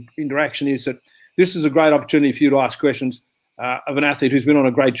to interaction is that this is a great opportunity for you to ask questions of an athlete who's been on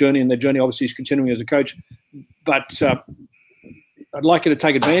a great journey, and their journey obviously is continuing as a coach. But I'd like you to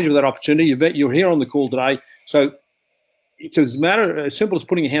take advantage of that opportunity. You're here on the call today, so it's as simple as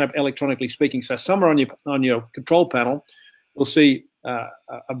putting your hand up electronically speaking. So somewhere on your control panel, you'll see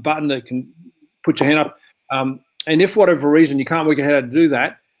a button that can put your hand up. And if for whatever reason you can't work out how to do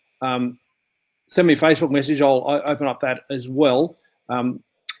that, send me a Facebook message. I'll open up that as well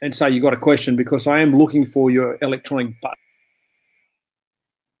and say you got a question, because I am looking for your electronic button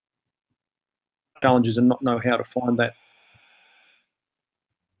challenges and not know how to find that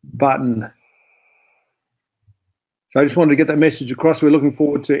button. So I just wanted to get that message across. We're looking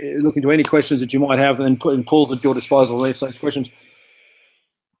forward to any questions that you might have, and Paul's at your disposal. Answer those questions.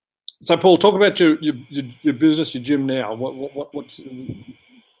 So, Paul, talk about your business, your gym now. What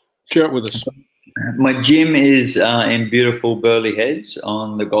share it with us. My gym is in beautiful Burleigh Heads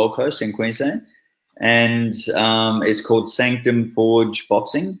on the Gold Coast in Queensland, and it's called Sanctum Forge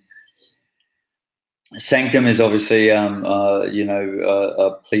Boxing. Sanctum is obviously, a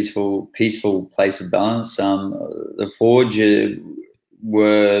peaceful place of balance. The Forge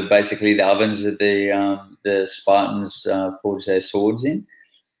were basically the ovens that the Spartans forged their swords in.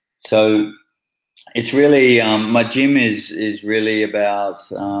 So it's really my gym is really about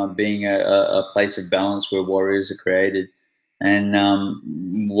being a place of balance where warriors are created, and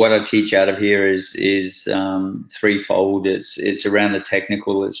what I teach out of here is threefold. It's around the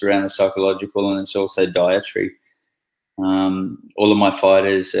technical, it's around the psychological, and it's also dietary. All of my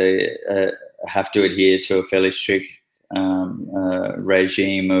fighters have to adhere to a fairly strict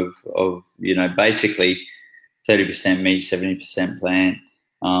regime of basically 30% meat, 70% plant.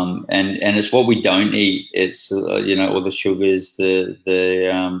 And it's what we don't eat. It's all the sugars, the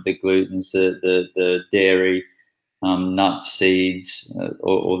glutens, the dairy, nuts, seeds,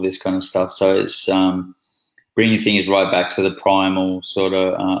 all this kind of stuff. So it's bringing things right back to the primal sort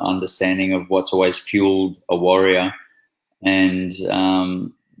of understanding of what's always fueled a warrior, and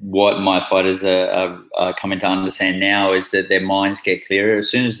what my fighters are coming to understand now is that their minds get clearer. As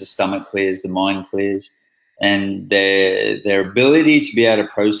soon as the stomach clears, the mind clears, and their ability to be able to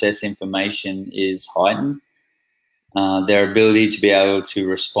process information is heightened. Their ability to be able to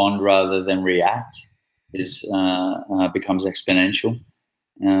respond rather than react becomes exponential.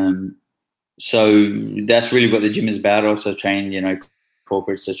 So that's really what the gym is about. I also train,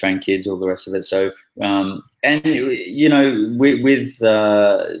 corporates, to train kids, all the rest of it. So, with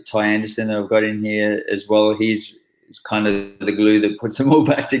Ty Anderson that I've got in here as well, he's kind of the glue that puts them all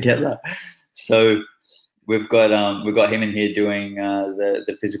back together. So we've got him in here doing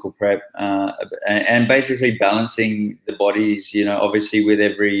the physical prep and basically balancing the bodies. Obviously with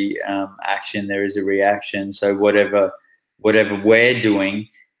every action there is a reaction. So whatever we're doing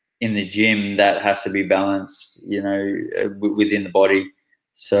in the gym, that has to be balanced, within the body.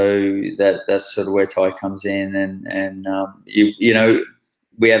 So that's sort of where Ty comes in, and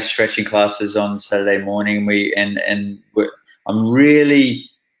we have stretching classes on Saturday morning. I'm really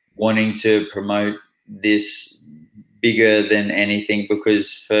wanting to promote this bigger than anything,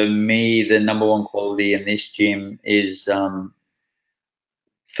 because for me the number one quality in this gym is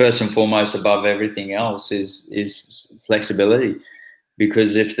first and foremost, above everything else, is flexibility.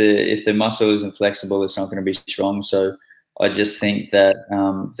 Because if the muscle isn't flexible, it's not going to be strong. So I just think that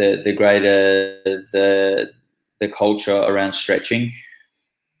the greater the culture around stretching,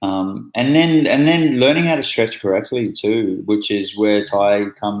 and then learning how to stretch correctly too, which is where Ty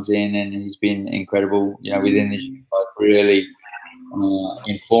comes in, and he's been incredible, within the gym, like really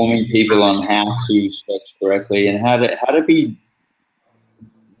informing people on how to stretch correctly and how to be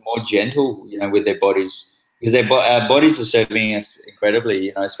more gentle, with their bodies, because our bodies are serving us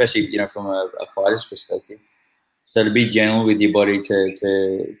incredibly, especially from a fighter's perspective. So to be gentle with your body,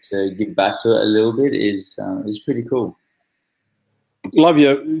 to give back to it a little bit is pretty cool. Love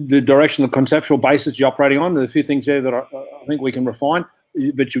the direction, the conceptual basis you're operating on. There's a few things there that I think we can refine,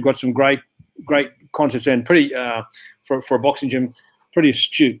 but you've got some great concepts, and pretty for a boxing gym, pretty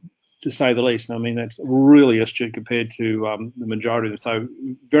astute, to say the least. I mean, that's really astute compared to the majority of them. So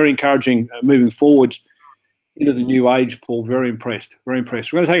very encouraging moving forward into the new age, Paul. Very impressed. Very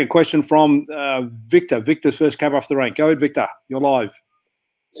impressed. We're going to take a question from Victor. Victor's first cab off the rank. Go ahead, Victor. You're live.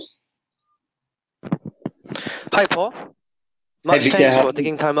 Hi, Paul. Much Victor, thanks for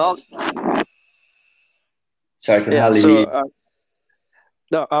taking time out. Sorry, I can hardly hear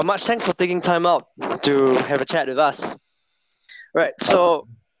you. Much thanks for taking time out to have a chat with us. Right. So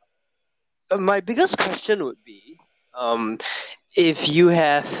my biggest question would be, if you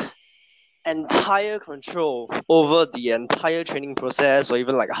have entire control over the entire training process, or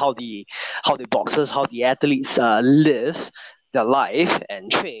even like how the boxers, how the athletes live their life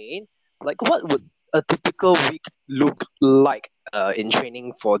and train, like what would a typical week look like in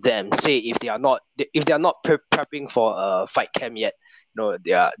training for them? Say if they are not prepping for a fight camp yet,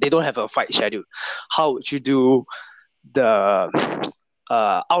 they don't have a fight schedule. How would you do the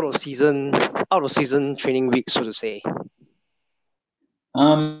out of season training week, so to say?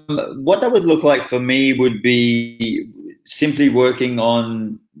 What that would look like for me would be simply working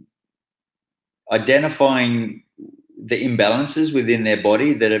on identifying the imbalances within their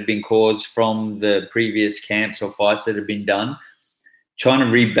body that have been caused from the previous camps or fights that have been done, trying to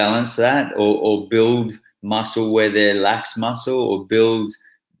rebalance that or build muscle where they lacks muscle, or build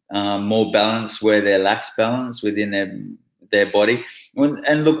more balance where they lacks balance within their body.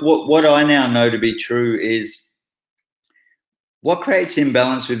 And look, what I now know to be true is what creates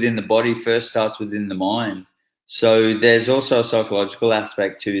imbalance within the body first starts within the mind. So there's also a psychological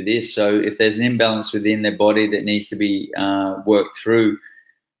aspect to this. So if there's an imbalance within their body that needs to be worked through,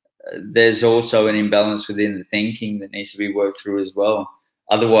 there's also an imbalance within the thinking that needs to be worked through as well.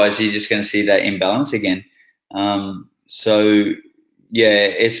 Otherwise, you're just going to see that imbalance again. So yeah,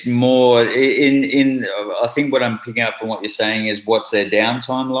 it's more in. I think what I'm picking up from what you're saying is what's their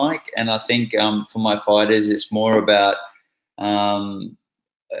downtime like, and I think for my fighters, it's more about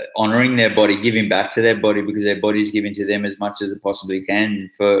honoring their body, giving back to their body, because their body's giving to them as much as it possibly can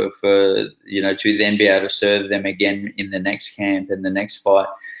for to then be able to serve them again in the next camp and the next fight.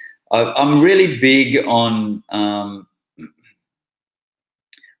 I'm really big on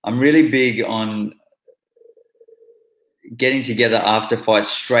getting together after fights,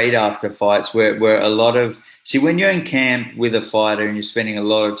 straight after fights, where a lot of, see, when you're in camp with a fighter and you're spending a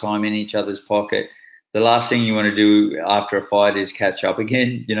lot of time in each other's pocket, the last thing you want to do after a fight is catch up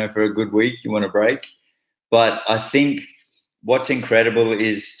again, for a good week. You want to break. But I think what's incredible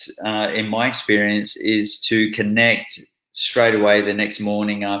is, in my experience, is to connect straight away the next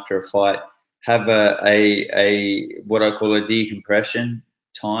morning after a fight, have a what I call a decompression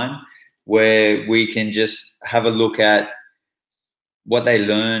time, where we can just have a look at what they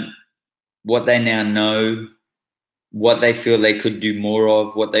learned, what they now know, what they feel they could do more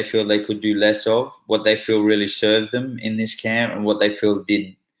of, what they feel they could do less of, what they feel really served them in this camp, and what they feel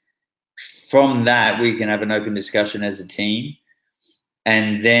didn't. From that, we can have an open discussion as a team,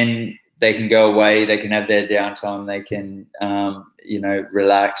 and then they can go away, they can have their downtime, they can,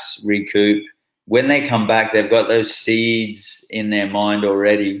 relax, recoup. When they come back, they've got those seeds in their mind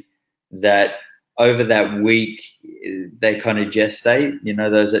already that over that week, they kind of gestate,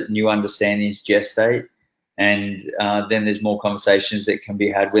 those new understandings gestate. And then there's more conversations that can be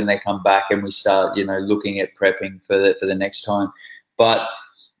had when they come back, and we start, looking at prepping for the next time. But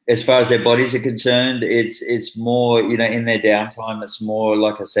as far as their bodies are concerned, it's more, in their downtime, it's more,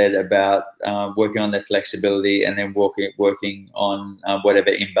 like I said, about working on their flexibility, and then working on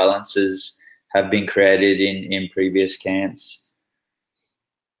whatever imbalances have been created in previous camps.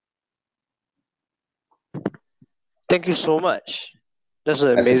 Thank you so much. That's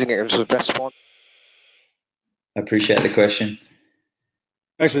an amazing response. I appreciate the question.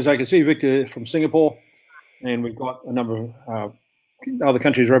 Actually, as I can see, Victor from Singapore, and we've got a number of other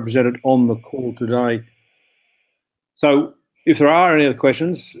countries represented on the call today. So if there are any other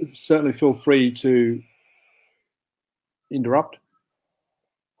questions, certainly feel free to interrupt.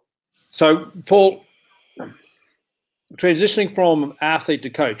 So, Paul, transitioning from athlete to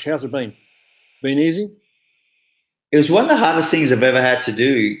coach, how's it been? Been easy? It was one of the hardest things I've ever had to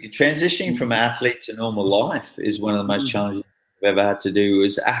do. Transitioning from athlete to normal life is one of the most challenging things I've ever had to do. It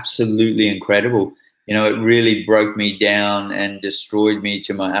was absolutely incredible. It really broke me down and destroyed me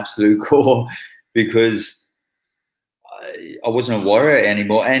to my absolute core, because I wasn't a warrior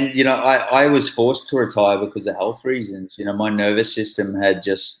anymore. And, I was forced to retire because of health reasons. My nervous system had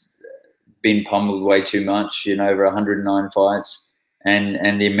just been pummeled way too much, over 109 fights.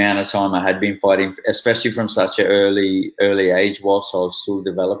 And the amount of time I had been fighting, especially from such an early age, whilst I was still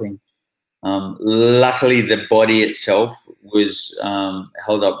developing. Luckily, the body itself was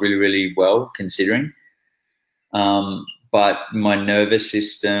held up really, really well, considering. But my nervous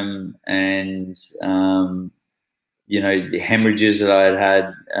system and the hemorrhages that I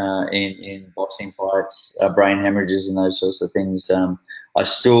had in boxing fights, brain hemorrhages and those sorts of things, I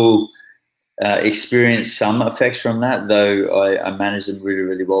still experienced some effects from that, though I manage them really,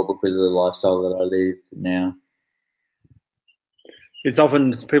 really well because of the lifestyle that I live now. It's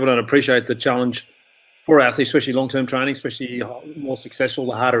often people don't appreciate the challenge for athletes, especially long-term training, especially more successful,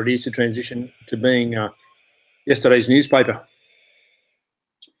 the harder it is to transition to being yesterday's newspaper.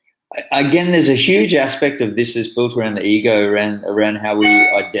 Again, there's a huge aspect of this that's built around the ego, around how we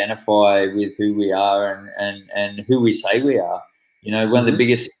identify with who we are and who we say we are. One of the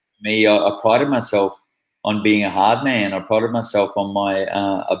biggest things for me, I prided myself on being a hard man. I prided myself on my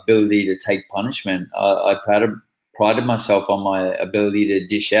ability to take punishment. I prided myself on my ability to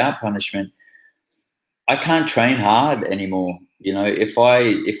dish out punishment. I can't train hard anymore. If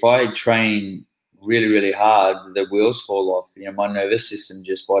I train really, really hard, the wheels fall off. My nervous system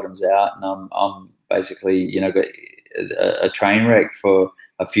just bottoms out, and I'm basically, got a train wreck for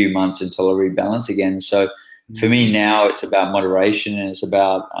a few months until I rebalance again. So for me now, it's about moderation, and it's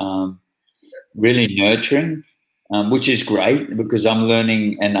about really nurturing which is great because I'm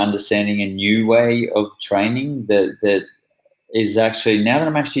learning and understanding a new way of training that is actually, now that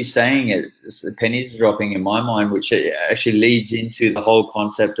I'm actually saying it, the pennies are dropping in my mind, which actually leads into the whole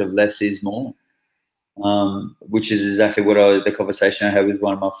concept of less is more, which is exactly what the conversation I had with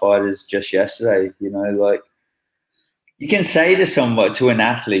one of my fighters just yesterday. You know, like, you can say to an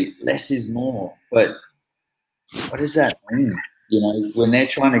athlete, less is more, but what does that mean? You know, when they're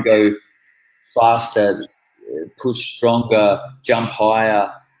trying to go faster, push stronger, jump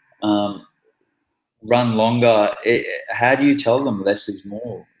higher, run longer, how do you tell them less is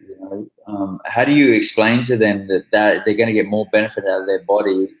more? You know, how do you explain to them that they're going to get more benefit out of their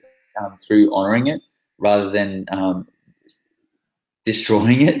body through honoring it rather than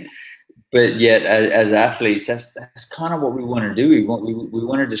destroying it? But yet, as athletes, that's kind of what we want to do. We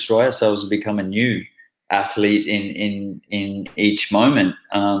want to destroy ourselves and become a new athlete in each moment,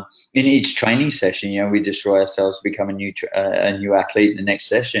 in each training session. You know, we destroy ourselves, become a new athlete in the next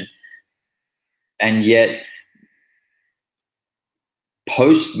session, and yet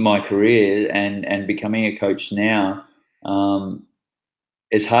post my career and becoming a coach now,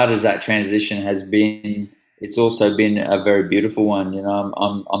 as hard as that transition has been, it's also been a very beautiful one. You know,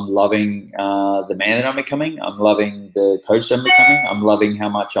 I'm loving the man that I'm becoming. I'm loving the coach that I'm becoming. I'm loving how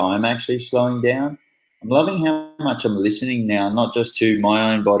much I'm actually slowing down. I'm loving how much I'm listening now, not just to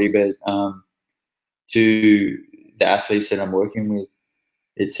my own body, but to the athletes that I'm working with.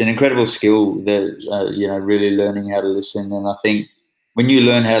 It's an incredible skill that you know, really learning how to listen. And I think when you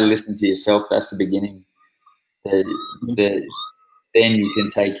learn how to listen to yourself, that's the beginning. The then you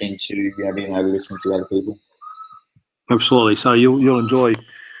can take into, you know, being able to listen to other people. Absolutely. So you'll enjoy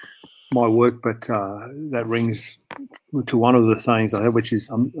my work, but that rings to one of the sayings I have, which is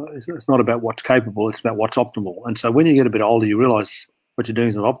it's not about what's capable, it's about what's optimal. And so when you get a bit older, you realise what you're doing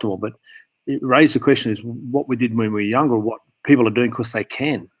is not optimal. But it raised the question: is what we did when we were younger, what people are doing because they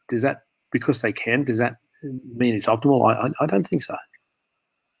can? Does that mean it's optimal? I don't think so.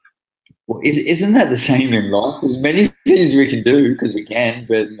 Well, isn't that the same in life? There's many things we can do because we can,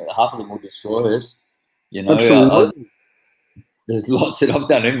 but half of them will destroy us. You know, Absolutely. there's lots that I've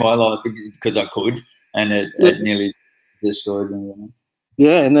done in my life because I could, and Yeah. it nearly destroyed me. You know?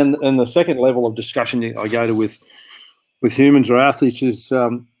 Yeah, and then the second level of discussion I go to with humans or athletes is,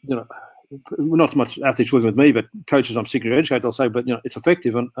 you know, not so much athletes working with me, but coaches I'm seeking to educate. They'll say, but you know, it's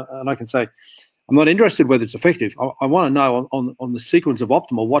effective, and I can say, I'm not interested whether it's effective. I want to know on the sequence of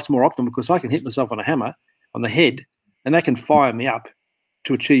optimal, what's more optimal, because I can hit myself on a hammer on the head, and that can fire me up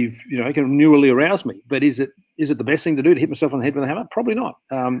to achieve, you know, it can neurally arouse me. But is it the best thing to do to hit myself on the head with a hammer? Probably not.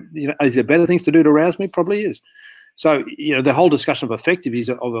 You know, is there better things to do to arouse me? Probably is. So, you know, the whole discussion of effective is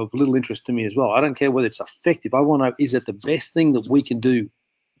of little interest to me as well. I don't care whether it's effective. I want to know, is it the best thing that we can do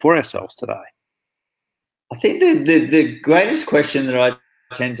for ourselves today? I think the greatest question that I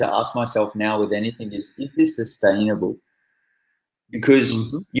tend to ask myself now with anything is this sustainable? Because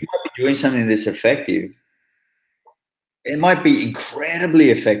Mm-hmm. you might be doing something that's effective. It might be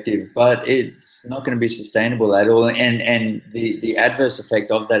incredibly effective, but it's not going to be sustainable at all. And the adverse effect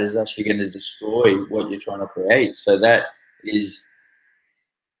of that is actually going to destroy what you're trying to create. So that is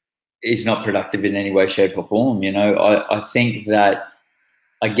not productive in any way, shape, or form. You know, I think that,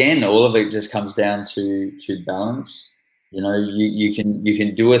 again, all of it just comes down to balance. You know, you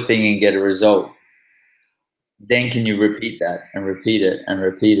can do a thing and get a result. Then can you repeat that and repeat it and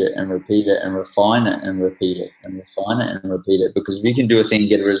repeat it and repeat it and refine it and repeat it and refine it and repeat it? Because if you can do a thing and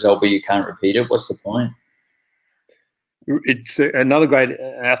get a result but you can't repeat it, what's the point? It's another great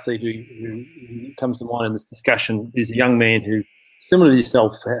athlete who comes to mind in this discussion is a young man who, similar to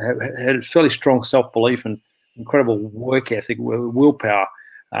yourself, had a fairly strong self-belief and incredible work ethic, willpower,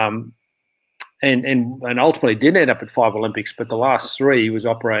 and ultimately did end up at 5 Olympics, but the last 3 he was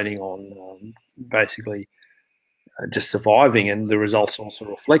operating on basically just surviving, and the results also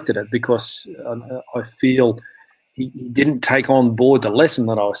reflected it, because I feel he didn't take on board the lesson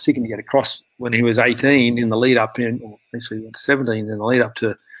that I was seeking to get across when he was 18 in the lead up, or actually 17 in the lead up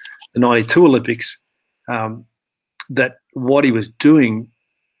to the 92 Olympics, that what he was doing,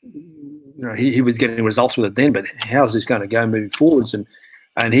 you know, he was getting results with it then, but how's this going to go moving forwards?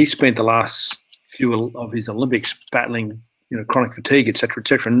 And he spent the last few of his Olympics battling, you know, chronic fatigue, et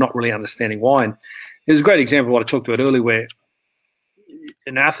cetera, and not really understanding why. And there's a great example of what I talked about earlier, where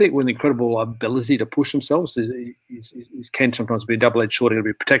an athlete with an incredible ability to push themselves can sometimes be a double-edged sword and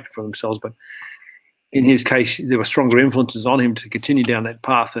be protected from themselves. But in his case, there were stronger influences on him to continue down that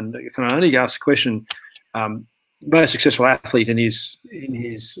path. And can I only ask the question, most successful athlete in his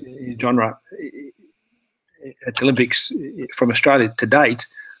genre at the Olympics from Australia to date,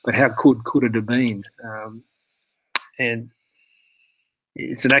 but how could it have been? And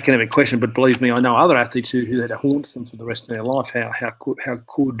it's an academic question, but believe me, I know other athletes who that haunts them for the rest of their life. How good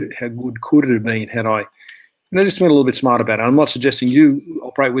could it have been had I just been a little bit smart about it? I'm not suggesting you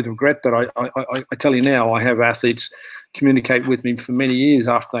operate with regret, but I tell you now, I have athletes communicate with me for many years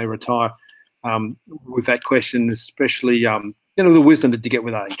after they retire with that question, especially the wisdom that you get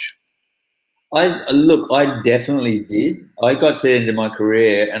with age. I definitely did. I got to the end of my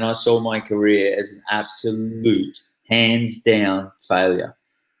career and I saw my career as an absolute, hands down failure,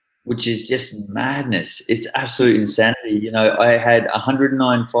 which is just madness. It's absolute insanity. You know, I had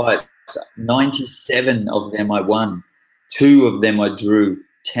 109 fights, 97 of them I won, 2 of them I drew,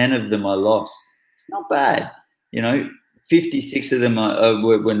 10 of them I lost. It's not bad. You know, 56 of them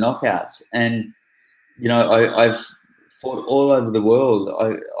were knockouts. And, you know, I've fought all over the world.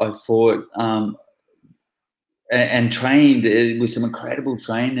 I fought and trained with some incredible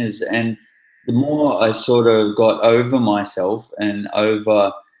trainers. And the more I sort of got over myself and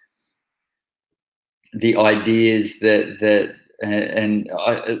over the ideas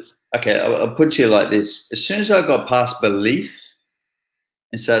okay, I'll put it to you like this. As soon as I got past belief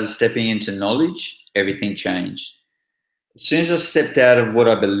and started stepping into knowledge, everything changed. As soon as I stepped out of what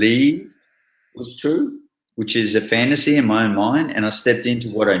I believed was true, which is a fantasy in my own mind, and I stepped into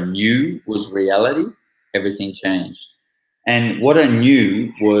what I knew was reality, everything changed. And what I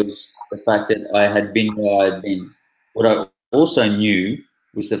knew was the fact that I had been where I had been. What I also knew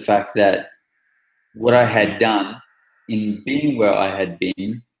was the fact that what I had done in being where I had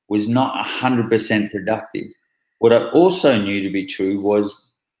been was not 100% productive. What I also knew to be true was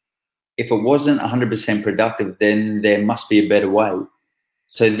if it wasn't 100% productive, then there must be a better way.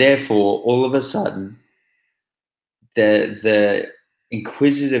 So therefore, all of a sudden, the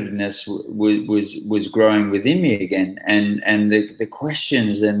inquisitiveness was growing within me again, and the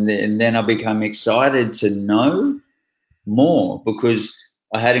questions, and then I became excited to know more because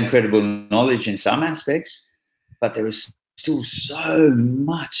I had incredible knowledge in some aspects, but there was still so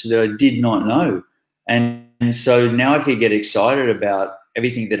much that I did not know. And so now I could get excited about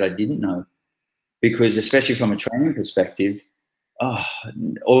everything that I didn't know because, especially from a training perspective, oh,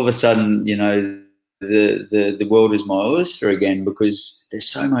 all of a sudden, you know, the world is my oyster again because there's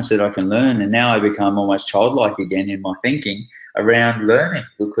so much that I can learn. And now I become almost childlike again in my thinking around learning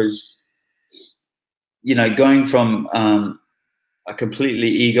because, you know, going from a completely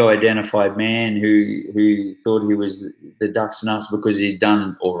ego-identified man who thought he was the duck's nuts because he'd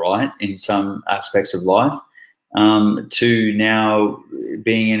done all right in some aspects of life, to now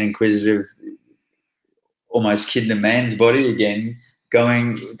being an inquisitive, almost kid in a man's body again,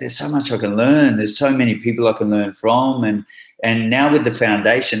 going, there's so much I can learn. There's so many people I can learn from. And now with the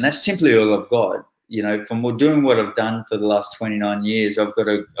foundation, that's simply all I've got. You know, from doing what I've done for the last 29 years, I've got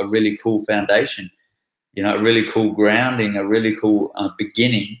a really cool foundation, you know, a really cool grounding, a really cool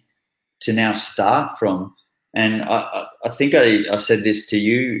beginning to now start from. And I think I said this to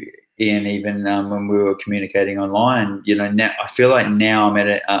you, Ian, even when we were communicating online. You know, now I feel like now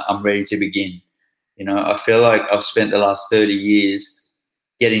I'm ready to begin. You know, I feel like I've spent the last 30 years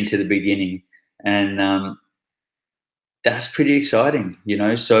getting to the beginning, and that's pretty exciting. You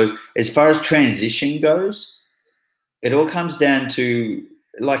know, so as far as transition goes, it all comes down to,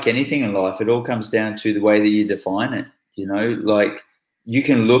 like anything in life, it all comes down to the way that you define it. You know, like you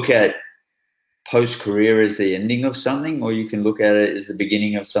can look at post-career as the ending of something, or you can look at it as the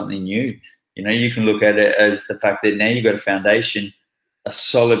beginning of something new. You know, you can look at it as the fact that now you've got a foundation, a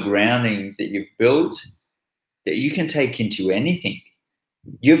solid grounding that you've built that you can take into anything.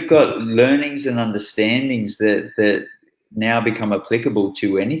 You've got learnings and understandings that now become applicable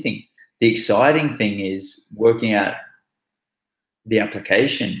to anything. The exciting thing is working out the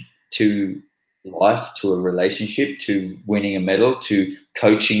application to life, to a relationship, to winning a medal, to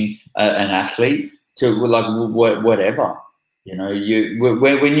coaching an athlete, to like whatever. You know,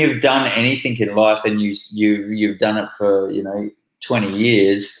 when you've done anything in life and you've done it for 20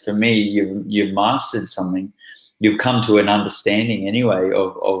 years. For me, you've mastered something. You've come to an understanding anyway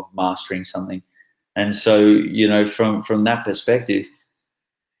of mastering something, and so from that perspective,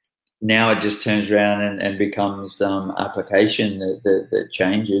 now it just turns around and becomes application that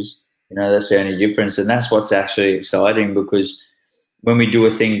changes. That's the only difference, and that's what's actually exciting because when we do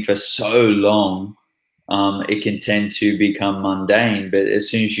a thing for so long, it can tend to become mundane. But as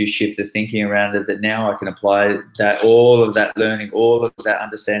soon as you shift the thinking around it, that now I can apply all of that learning, all of that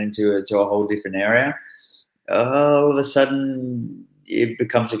understanding to a whole different area, all of a sudden it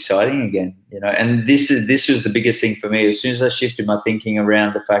becomes exciting again. And this was the biggest thing for me. As soon as I shifted my thinking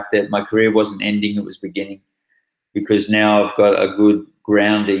around the fact that my career wasn't ending, it was beginning, because now I've got a good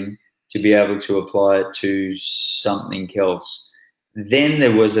grounding to be able to apply it to something else. Then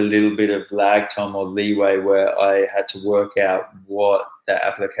there was a little bit of lag time or leeway where I had to work out what the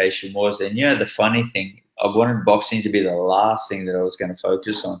application was. And the funny thing, I wanted boxing to be the last thing that I was going to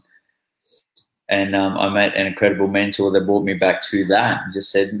focus on. And I met an incredible mentor that brought me back to that and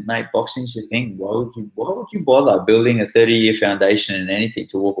just said, mate, boxing's your thing. Why would you bother building a 30-year foundation in anything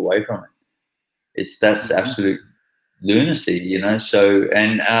to walk away from it? That's absolute lunacy, So,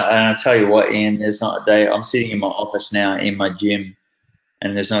 and I tell you what, Ian, there's not a day. I'm sitting in my office now in my gym,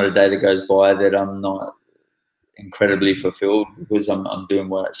 and there's not a day that goes by that I'm not incredibly fulfilled because I'm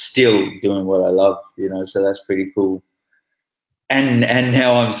still doing what I love, So that's pretty cool. And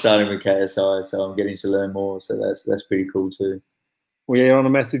now I'm starting with KSI, so I'm getting to learn more. So that's pretty cool too. Well, you're on a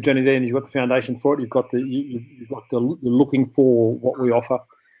massive journey there, and you've got the foundation for it. You've got you're looking for what we offer,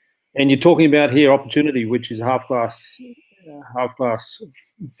 and you're talking about here opportunity, which is half class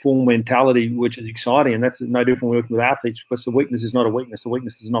full mentality, which is exciting, and that's no different working with athletes because the weakness is not a weakness; the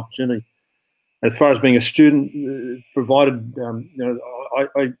weakness is an opportunity. As far as being a student, provided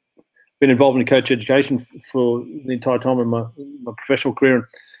I've been involved in coach education for the entire time of my professional career, and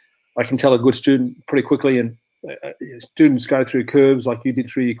I can tell a good student pretty quickly. And students go through curves like you did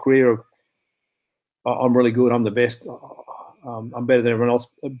through your career of I'm really good, I'm the best, I'm better than everyone else,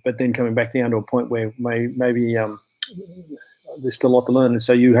 but then coming back down to a point where maybe there's still a lot to learn. And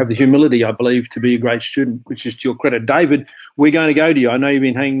so you have the humility, I believe, to be a great student, which is to your credit. David, we're going to go to you. I know you've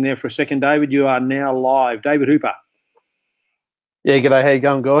been hanging there for a second. David, you are now live. David Hooper. Yeah, g'day. How you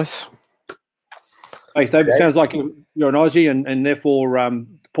going, guys? Hey, David, sounds like you're an Aussie, and therefore,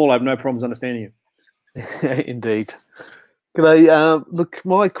 Paul, I have no problems understanding you. Indeed. G'day. Look,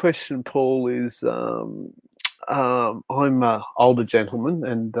 my question, Paul, is I'm an older gentleman,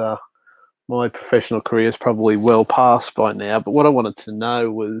 and my professional career is probably well past by now. But what I wanted to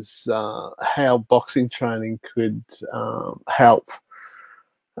know was how boxing training could help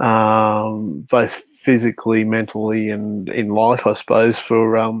both physically, mentally, and in life, I suppose,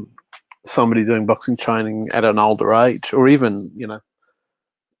 for somebody doing boxing training at an older age, or even,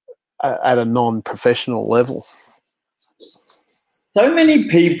 at a non-professional level. So many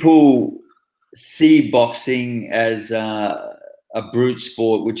people see boxing as a brute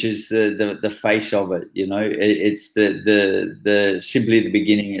sport, which is the face of it. It's the simply the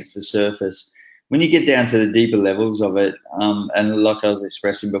beginning. It's the surface. When you get down to the deeper levels of it, and like I was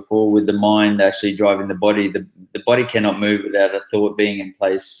expressing before, with the mind actually driving the body, the body cannot move without a thought being in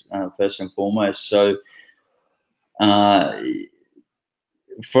place first and foremost. So,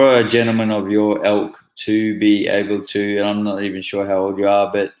 for a gentleman of your ilk to be able to, and I'm not even sure how old you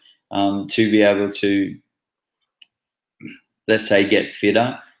are, but to be able to, let's say, get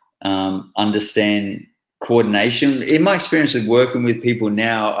fitter, understand coordination. In my experience of working with people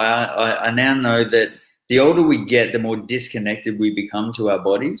now, I now know that the older we get, the more disconnected we become to our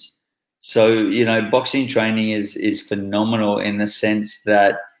bodies. So, boxing training is phenomenal in the sense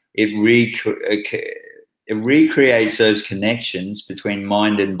that it recreates those connections between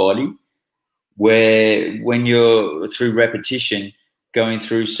mind and body, where when you're through repetition going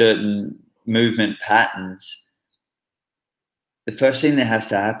through certain movement patterns, the first thing that has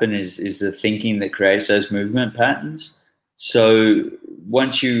to happen is the thinking that creates those movement patterns. So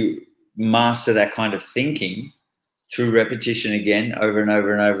once you master that kind of thinking through repetition again, over and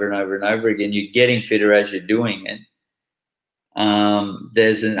over and over and over and over again, you're getting fitter as you're doing it.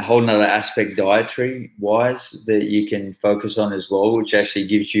 There's a whole nother aspect dietary wise that you can focus on as well, which actually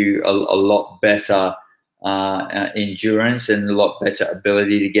gives you a lot better endurance and a lot better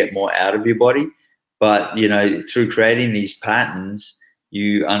ability to get more out of your body. But, through creating these patterns,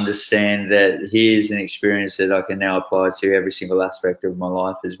 you understand that here's an experience that I can now apply to every single aspect of my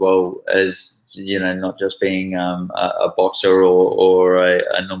life, as well as, not just being a boxer or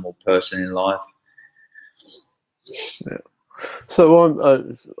a normal person in life. Yeah.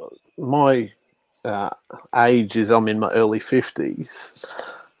 So my age is I'm in my early 50s.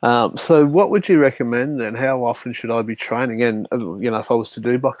 So what would you recommend then? How often should I be training? And, if I was to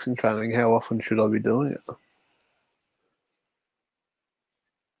do boxing training, how often should I be doing it?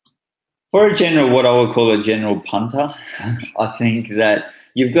 For a general, what I would call a general punter, I think that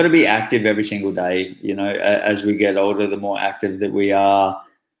you've got to be active every single day. As we get older, the more active that we are,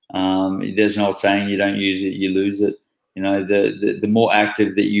 there's an old saying, you don't use it, you lose it. The more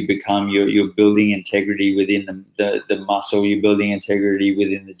active that you become, you're building integrity within the muscle, you're building integrity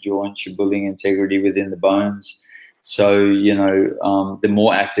within the joints, you're building integrity within the bones. So, the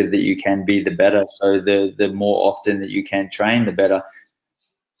more active that you can be, the better. So the more often that you can train, the better.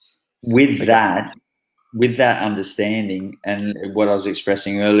 With that, with that understanding and what I was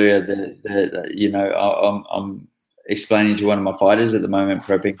expressing earlier, that you know, I'm explaining to one of my fighters at the moment,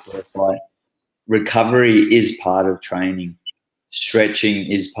 prepping for a fight. Recovery is part of training. Stretching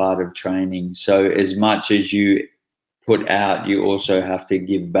is part of training. So as much as you put out, you also have to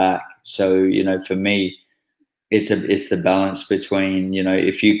give back. So, you know, for me, it's the balance between, you know,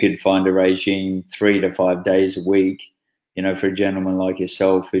 if you could find a regime 3 to 5 days a week, you know, for a gentleman like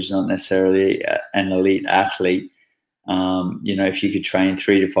yourself who's not necessarily an elite athlete, you know, if you could train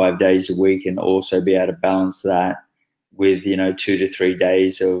 3 to 5 days a week and also be able to balance that with, you know, 2 to 3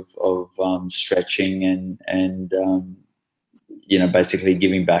 days of stretching and you know, basically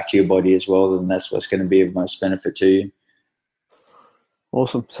giving back to your body as well, then that's what's going to be of most benefit to you.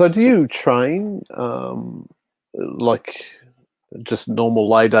 Awesome. So do you train like just normal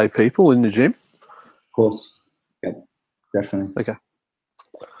lay day people in the gym? Of course. Yep, definitely. Okay.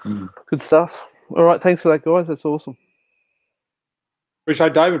 Good stuff. All right. Thanks for that, guys. That's awesome.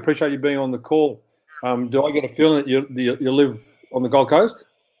 Appreciate David. Appreciate you being on the call. Do I get a feeling that you live on the Gold Coast?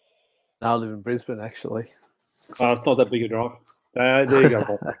 No, I live in Brisbane, actually. It's not that big a drive. There you go,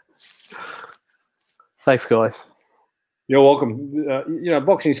 Paul. Thanks, guys. You're welcome. You know,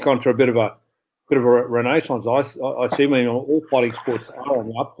 boxing's gone through a bit of a renaissance. I see. I mean, all fighting sports are on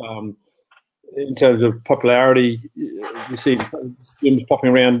the up. In terms of popularity, you see gyms popping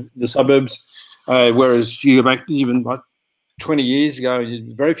around the suburbs, whereas you go back even like 20 years ago,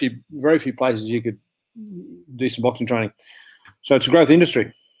 very few places you could do some boxing training. So it's a growth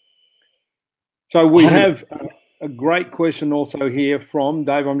industry. So we have a great question also here from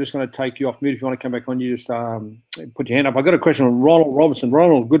Dave. I'm just going to take you off mute. If you want to come back on, you just put your hand up. I've got a question from Ronald Robinson.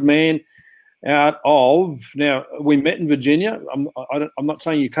 Ronald, good man. Now, we met in Virginia. I'm not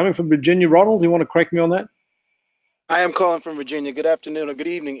saying you're coming from Virginia, Ronald. Do you want to correct me on that? I am calling from Virginia. Good afternoon or good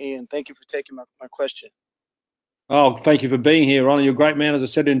evening, Ian. Thank you for taking my question. Oh, thank you for being here, Ronald. You're a great man. As I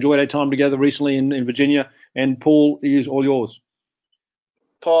said, enjoyed our time together recently in Virginia. And Paul is all yours.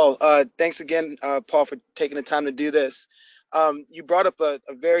 Paul, thanks again, Paul, for taking the time to do this. You brought up a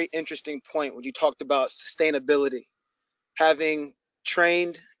very interesting point when you talked about sustainability. Having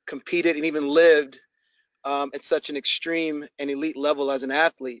trained, competed, and even lived at such an extreme and elite level as an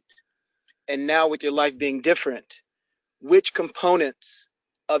athlete, and now with your life being different, which components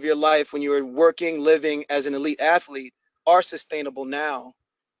of your life when you were working, living as an elite athlete are sustainable now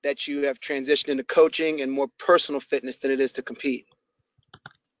that you have transitioned into coaching and more personal fitness than it is to compete?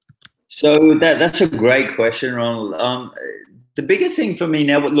 So that's a great question, Ronald. The biggest thing for me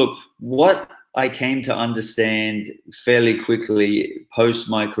now, look, what I came to understand fairly quickly post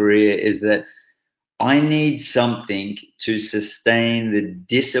my career is that I need something to sustain the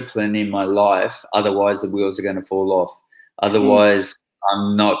discipline in my life. Otherwise, the wheels are going to fall off. Otherwise,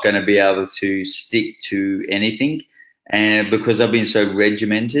 I'm not going to be able to stick to anything. And because I've been so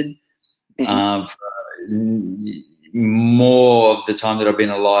regimented, more of the time that I've been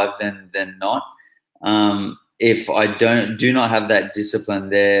alive than not. If I do not have that discipline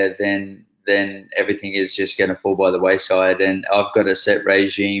there, then everything is just going to fall by the wayside. And I've got a set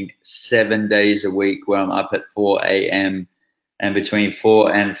regime 7 days a week where I'm up at 4 a.m. and between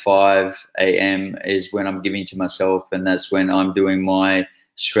 4 and 5 a.m. is when I'm giving to myself, and that's when I'm doing my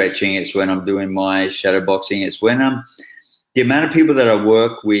stretching. It's when I'm doing my shadow boxing. It's when the amount of people that I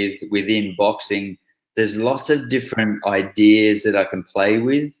work with within boxing. There's lots of different ideas that I can play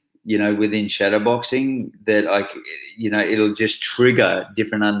with, you know, within shadowboxing that it'll just trigger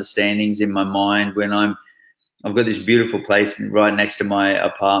different understandings in my mind when I've got this beautiful place right next to my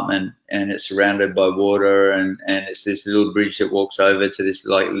apartment, and it's surrounded by water, and it's this little bridge that walks over to this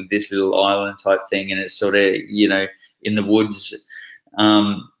little island type thing, and it's sort of, you know, in the woods.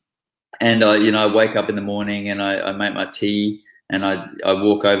 And I wake up in the morning and I make my tea, and I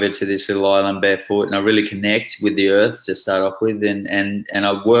walk over to this little island barefoot, and I really connect with the earth to start off with, and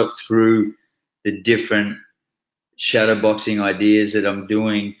I work through the different shadow boxing ideas that I'm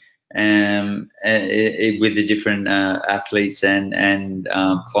doing, and with the different athletes and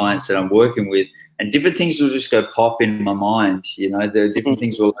clients that I'm working with, and different things will just go pop in my mind. You know, the different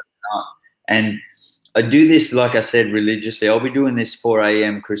things will open up, and I do this, like I said, religiously. I'll be doing this 4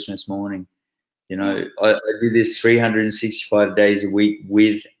 a.m. Christmas morning. You know, I do this 365 days a week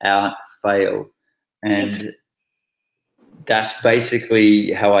without fail. And that's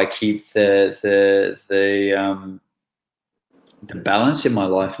basically how I keep the balance in my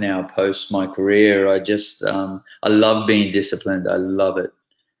life now post my career. I love being disciplined. I love it.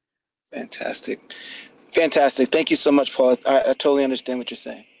 Fantastic. Thank you so much, Paul. I totally understand what you're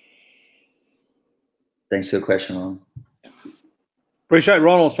saying. Thanks for the question, Ron. Appreciate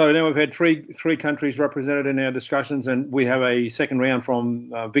Ronald. So now we've had three countries represented in our discussions, and we have a second round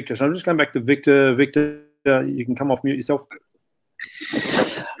from Victor. So I'm just going back to Victor. Victor, you can come off mute yourself.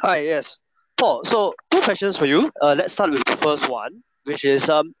 Hi, yes. Paul, so two questions for you. Let's start with the first one, which is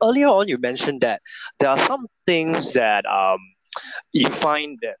earlier on you mentioned that there are some things that you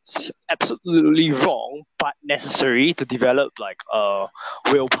find that's absolutely wrong but necessary to develop like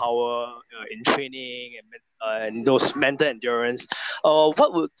willpower in training and those mental endurance.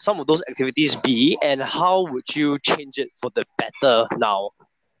 What would some of those activities be, and how would you change it for the better now?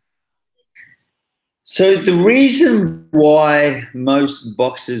 So the reason why most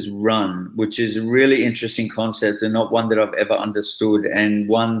boxers run, which is a really interesting concept and not one that I've ever understood, and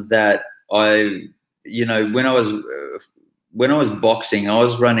one that when I was boxing, I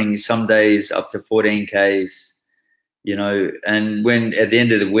was running some days up to 14 Ks, and when at the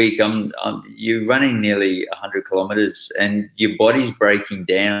end of the week, you're running nearly 100 kilometers, and your body's breaking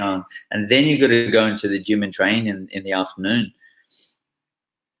down, and then you've got to go into the gym and train in the afternoon.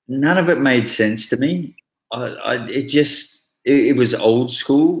 None of it made sense to me. It was old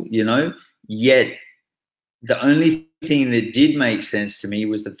school, yet the only thing that did make sense to me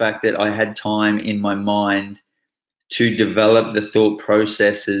was the fact that I had time in my mind to develop the thought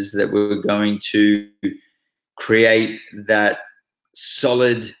processes that were going to create that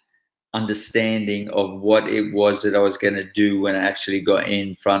solid understanding of what it was that I was going to do when I actually got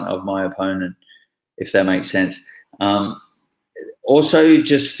in front of my opponent, if that makes sense. Also,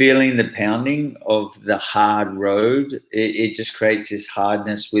 just feeling the pounding of the hard road, it just creates this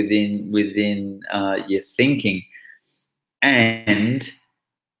hardness within your thinking, and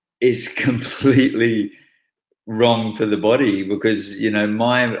it's completely wrong for the body because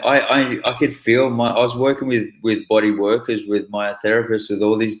I could feel I was working with body workers, with my therapist, with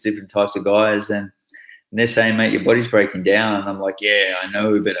all these different types of guys, and they're saying, mate, your body's breaking down. And I'm like, yeah, I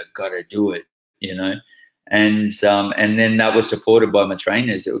know, but I gotta do it, And then that was supported by my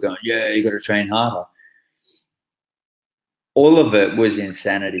trainers that were going, yeah, you got to train harder. All of it was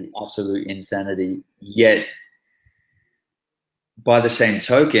insanity, absolute insanity. Yet, by the same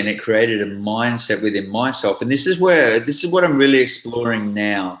token, it created a mindset within myself, and this is what I'm really exploring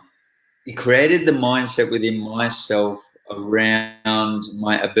now. It created the mindset within myself around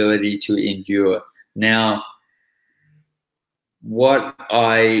my ability to endure. Now, what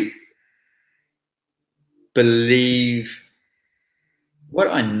I believe, what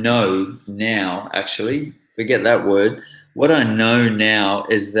I know now, actually, forget that word. What I know now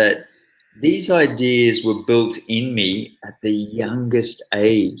is that these ideas were built in me at the youngest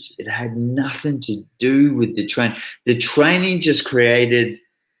age. It had nothing to do with the train. The training just created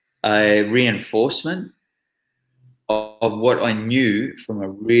a reinforcement of what I knew from a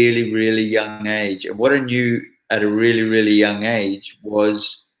really, really young age. And what I knew at a really, really young age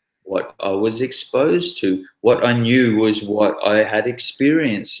was what I was exposed to. What I knew was what I had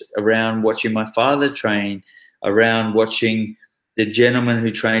experienced around watching my father train, around watching the gentleman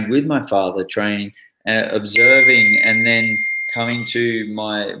who trained with my father train, observing, and then coming to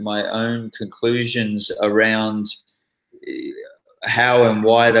my own conclusions around how and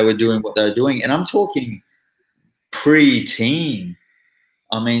why they were doing what they were doing. And I'm talking pre-teen.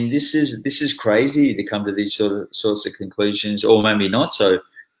 I mean, this is crazy to come to these sorts of conclusions, or maybe not so.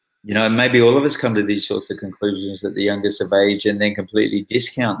 Maybe all of us come to these sorts of conclusions at the youngest of age and then completely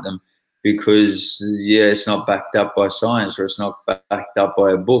discount them because, it's not backed up by science, or it's not backed up by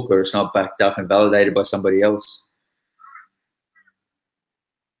a book, or it's not backed up and validated by somebody else.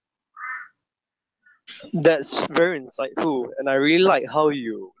 That's very insightful, and I really like how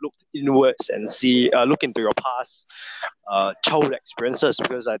you looked inwards and look into your past childhood experiences,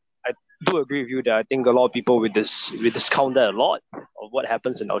 because I do agree with you that I think a lot of people we discount that a lot of what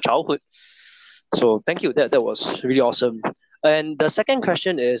happens in our childhood. So thank you. That was really awesome. And the second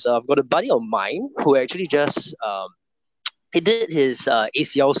question is, I've got a buddy of mine who actually just he did his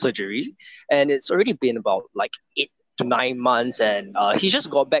ACL surgery, and it's already been about like 8 to 9 months, and he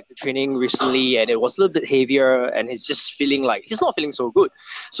just got back to training recently, and it was a little bit heavier, and he's just feeling like he's not feeling so good.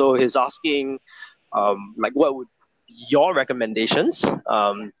 So he's asking, like, what would your recommendations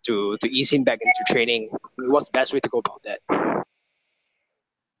to ease him back into training? What's the best way to go about that?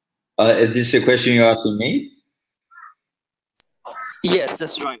 Is this a question you're asking me? Yes,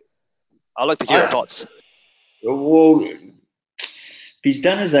 that's right. I'd like to hear your thoughts. Well, he's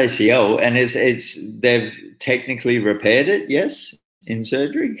done his ACL, and they've technically repaired it, yes, in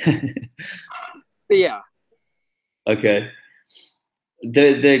surgery. Yeah. Okay.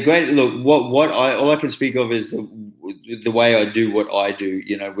 The great look. All I can speak of is the way I do what I do.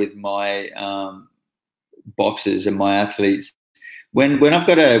 With my boxers and my athletes. when I've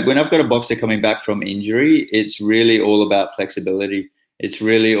got a boxer coming back from injury, it's really all about flexibility. It's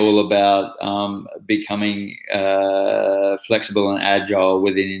really all about becoming flexible and agile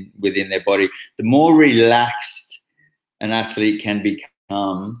within their body. The more relaxed an athlete can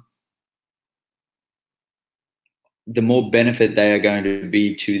become, the more benefit they are going to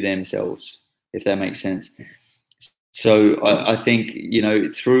be to themselves, if that makes sense. So I think,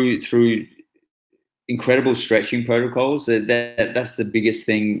 through incredible stretching protocols, that's the biggest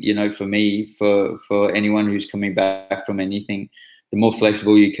thing, for me, for anyone who's coming back from anything. The more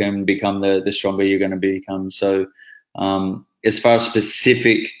flexible you can become, the stronger you're going to become. So as far as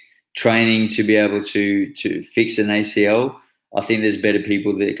specific training to be able to fix an ACL, I think there's better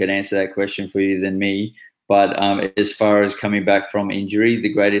people that could answer that question for you than me. But as far as coming back from injury,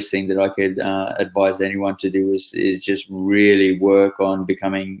 the greatest thing that I could advise anyone to do is just really work on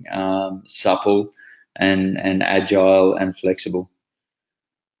becoming supple and agile and flexible.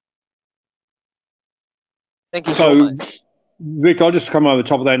 Thank you so So, much. Vic, I'll just come over the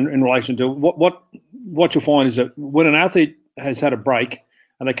top of that in relation to what you'll find is that when an athlete has had a break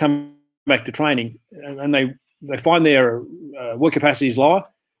and they come back to training and they find their work capacity is lower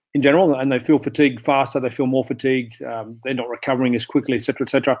in general, and they feel fatigued faster, they feel more fatigued, they're not recovering as quickly, etc.,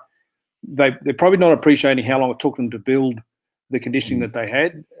 etc. They're probably not appreciating how long it took them to build the conditioning that they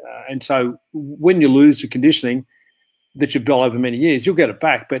had, and so when you lose the conditioning that you've built over many years, you'll get it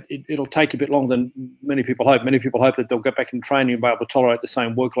back, but it'll take a bit longer than many people hope. Many people hope that they'll get back in training and be able to tolerate the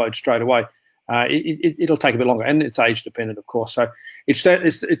same workload straight away. It'll take a bit longer, and it's age dependent, of course. So it's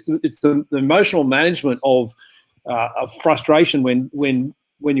the emotional management of frustration when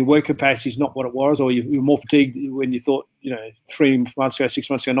your work capacity is not what it was, or you're more fatigued when you thought, 3 months ago, 6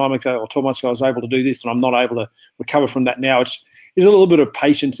 months ago, 9 months ago, or 12 months ago, I was able to do this, and I'm not able to recover from that now. There's a little bit of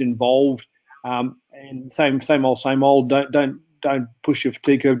patience involved. And same old. Don't push your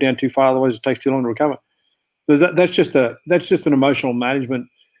fatigue curve down too far, otherwise it takes too long to recover. So that's just an emotional management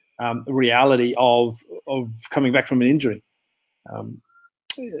reality of coming back from an injury. I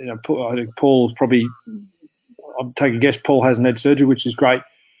think Paul's probably. I'll take a guess. Paul hasn't had surgery, which is great.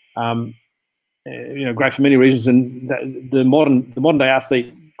 Great for many reasons. And the modern day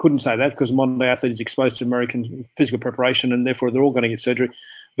athlete couldn't say that, because the modern day athlete is exposed to American physical preparation, and therefore they're all going to get surgery.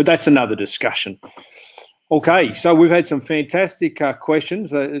 But that's another discussion. Okay, so we've had some fantastic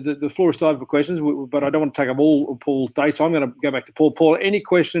questions. The floor is still open for questions, but I don't want to take up all of Paul's day, so I'm going to go back to Paul. Paul, any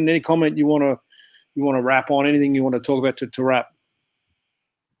question, any comment you want to wrap on? Anything you want to talk about to wrap?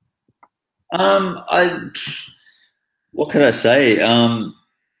 What could I say?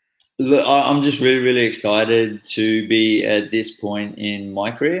 Look, I'm just really, really excited to be at this point in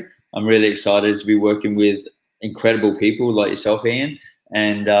my career. I'm really excited to be working with incredible people like yourself, Ian,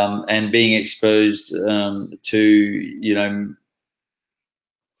 and being exposed to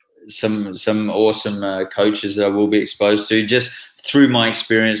some awesome coaches that I will be exposed to just through my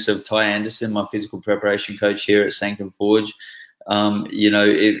experience of Ty Anderson, my physical preparation coach here at Sanctum Forge.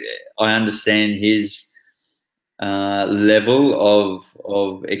 I understand his level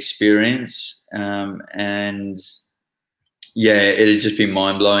of experience, and yeah, it'd just be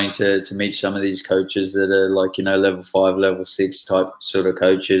mind blowing to meet some of these coaches that are like, level 5, level 6 type sort of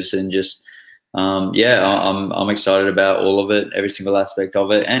coaches, and just I'm excited about all of it, every single aspect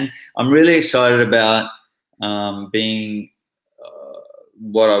of it, and I'm really excited about being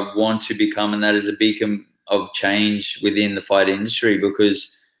what I want to become, and that is a beacon of change within the fight industry,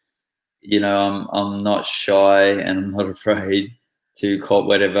 because I'm not shy and I'm not afraid to cop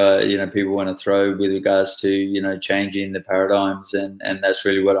whatever people want to throw with regards to changing the paradigms, and that's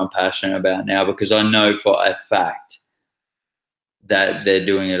really what I'm passionate about now, because I know for a fact that they're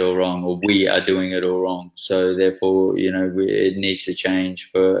doing it all wrong, or we are doing it all wrong. So therefore, it needs to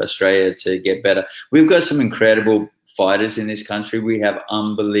change for Australia to get better. We've got some incredible fighters in this country. We have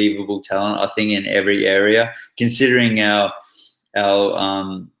unbelievable talent, I think, in every area, considering our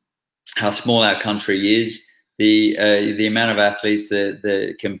how small our country is. The amount of athletes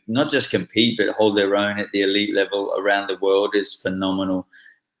that can not just compete but hold their own at the elite level around the world is phenomenal.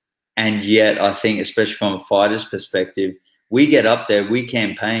 And yet, I think, especially from a fighter's perspective, we get up there, we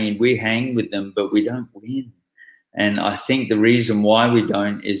campaign, we hang with them, but we don't win. And I think the reason why we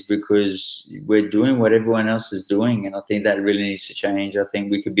don't is because we're doing what everyone else is doing. And I think that really needs to change. I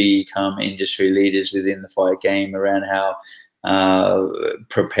think we could become industry leaders within the fight game around how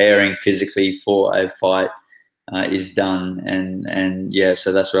preparing physically for a fight is done. And yeah,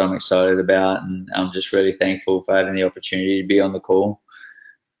 so that's what I'm excited about. And I'm just really thankful for having the opportunity to be on the call.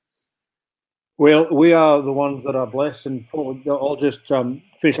 Well, we are the ones that are blessed, and Paul, I'll just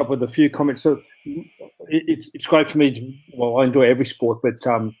finish up with a few comments. So it's great for me I enjoy every sport, but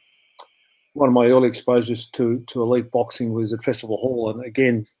one of my early exposures to elite boxing was at Festival Hall, and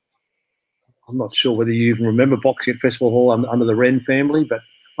again, I'm not sure whether you even remember boxing at Festival Hall under the Wren family, but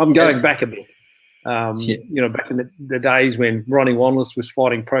I'm going back a bit. Back in the days when Ronnie Wanless was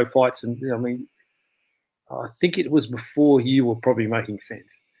fighting pro fights, and I think it was before you were probably making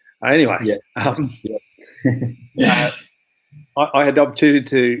sense. Anyway, I had the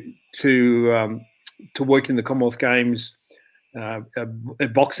opportunity to work in the Commonwealth Games,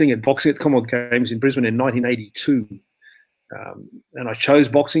 at boxing at the Commonwealth Games in Brisbane in 1982, and I chose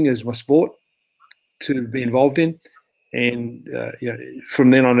boxing as my sport to be involved in. And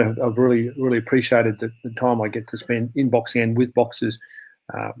from then on, I've really, really appreciated the time I get to spend in boxing and with boxers.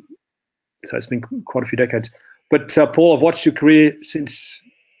 So it's been quite a few decades. But Paul, I've watched your career since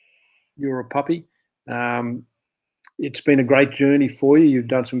you were a puppy. It's been a great journey for you. You've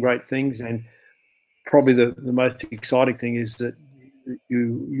done some great things, and probably the most exciting thing is that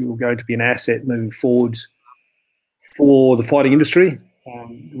you're going to be an asset moving forwards for the fighting industry,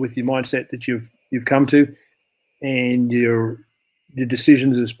 with your mindset that you've come to, and your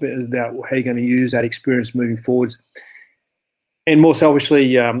decisions about how you're going to use that experience moving forwards. And more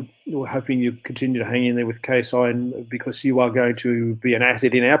selfishly, we're hoping you continue to hang in there with KSI, and because you are going to be an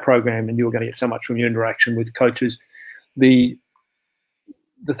asset in our program, and you're going to get so much from your interaction with coaches. The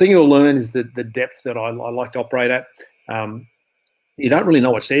thing you'll learn is the depth that I like to operate at. You don't really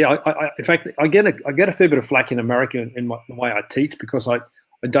know what's there. In fact, I get a fair bit of flack in America in the way I teach, because I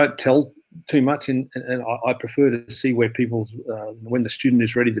don't tell too much, and I prefer to see where when the student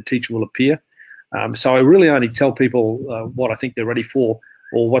is ready, the teacher will appear. So I really only tell people what I think they're ready for,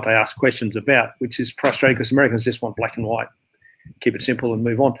 or what they ask questions about, which is frustrating because Americans just want black and white, keep it simple and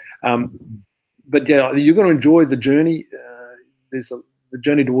move on. But yeah, you're going to enjoy the journey. There's the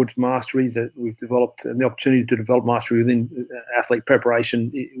journey towards mastery that we've developed, and the opportunity to develop mastery within athlete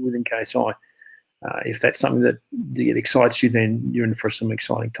preparation within KSI. If that's something that excites you, then you're in for some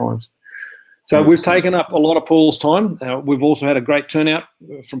exciting times. So we've taken up a lot of Paul's time. We've also had a great turnout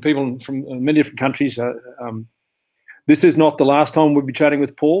from people from many different countries. This is not the last time we'll be chatting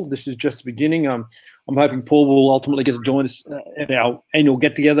with Paul. This is just the beginning. I'm hoping Paul will ultimately get to join us at our annual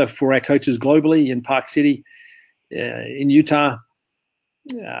get-together for our coaches globally in Park City, in Utah.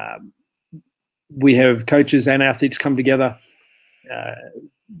 We have coaches and athletes come together.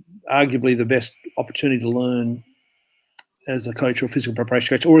 Arguably the best opportunity to learn as a coach or physical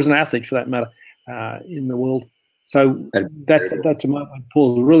preparation coach, or as an athlete for that matter, in the world. So that's a moment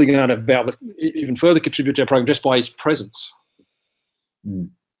Paul's really going to be able to even further contribute to our program just by his presence.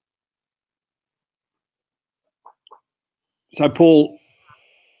 So Paul,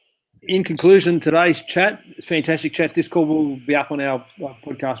 in conclusion, today's chat, fantastic chat. This call will be up on our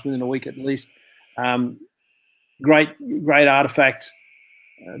podcast within a week at least. Great artifact,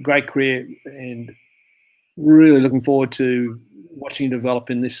 great career, and really looking forward to watching you develop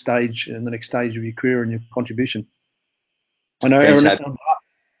in this stage and the next stage of your career and your contribution. I know, Aaron,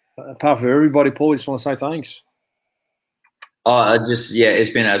 apart from everybody, Paul, we just want to say thanks. It's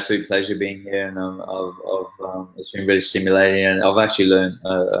been an absolute pleasure being here, and it's been really stimulating, and I've actually learned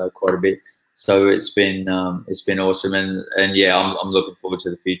quite a bit. So it's been awesome, and I'm looking forward to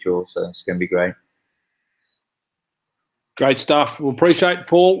the future also. It's going to be great. Great stuff. We'll appreciate it,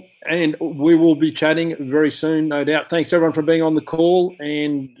 Paul, and we will be chatting very soon, no doubt. Thanks everyone for being on the call,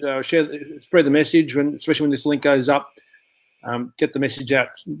 and spread the message especially when this link goes up. Get the message out,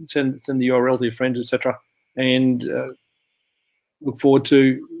 send the URL to your friends, etc. And look forward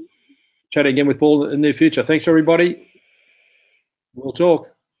to chatting again with Paul in the near future. Thanks everybody. We'll talk.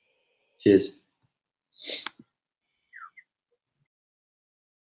 Cheers.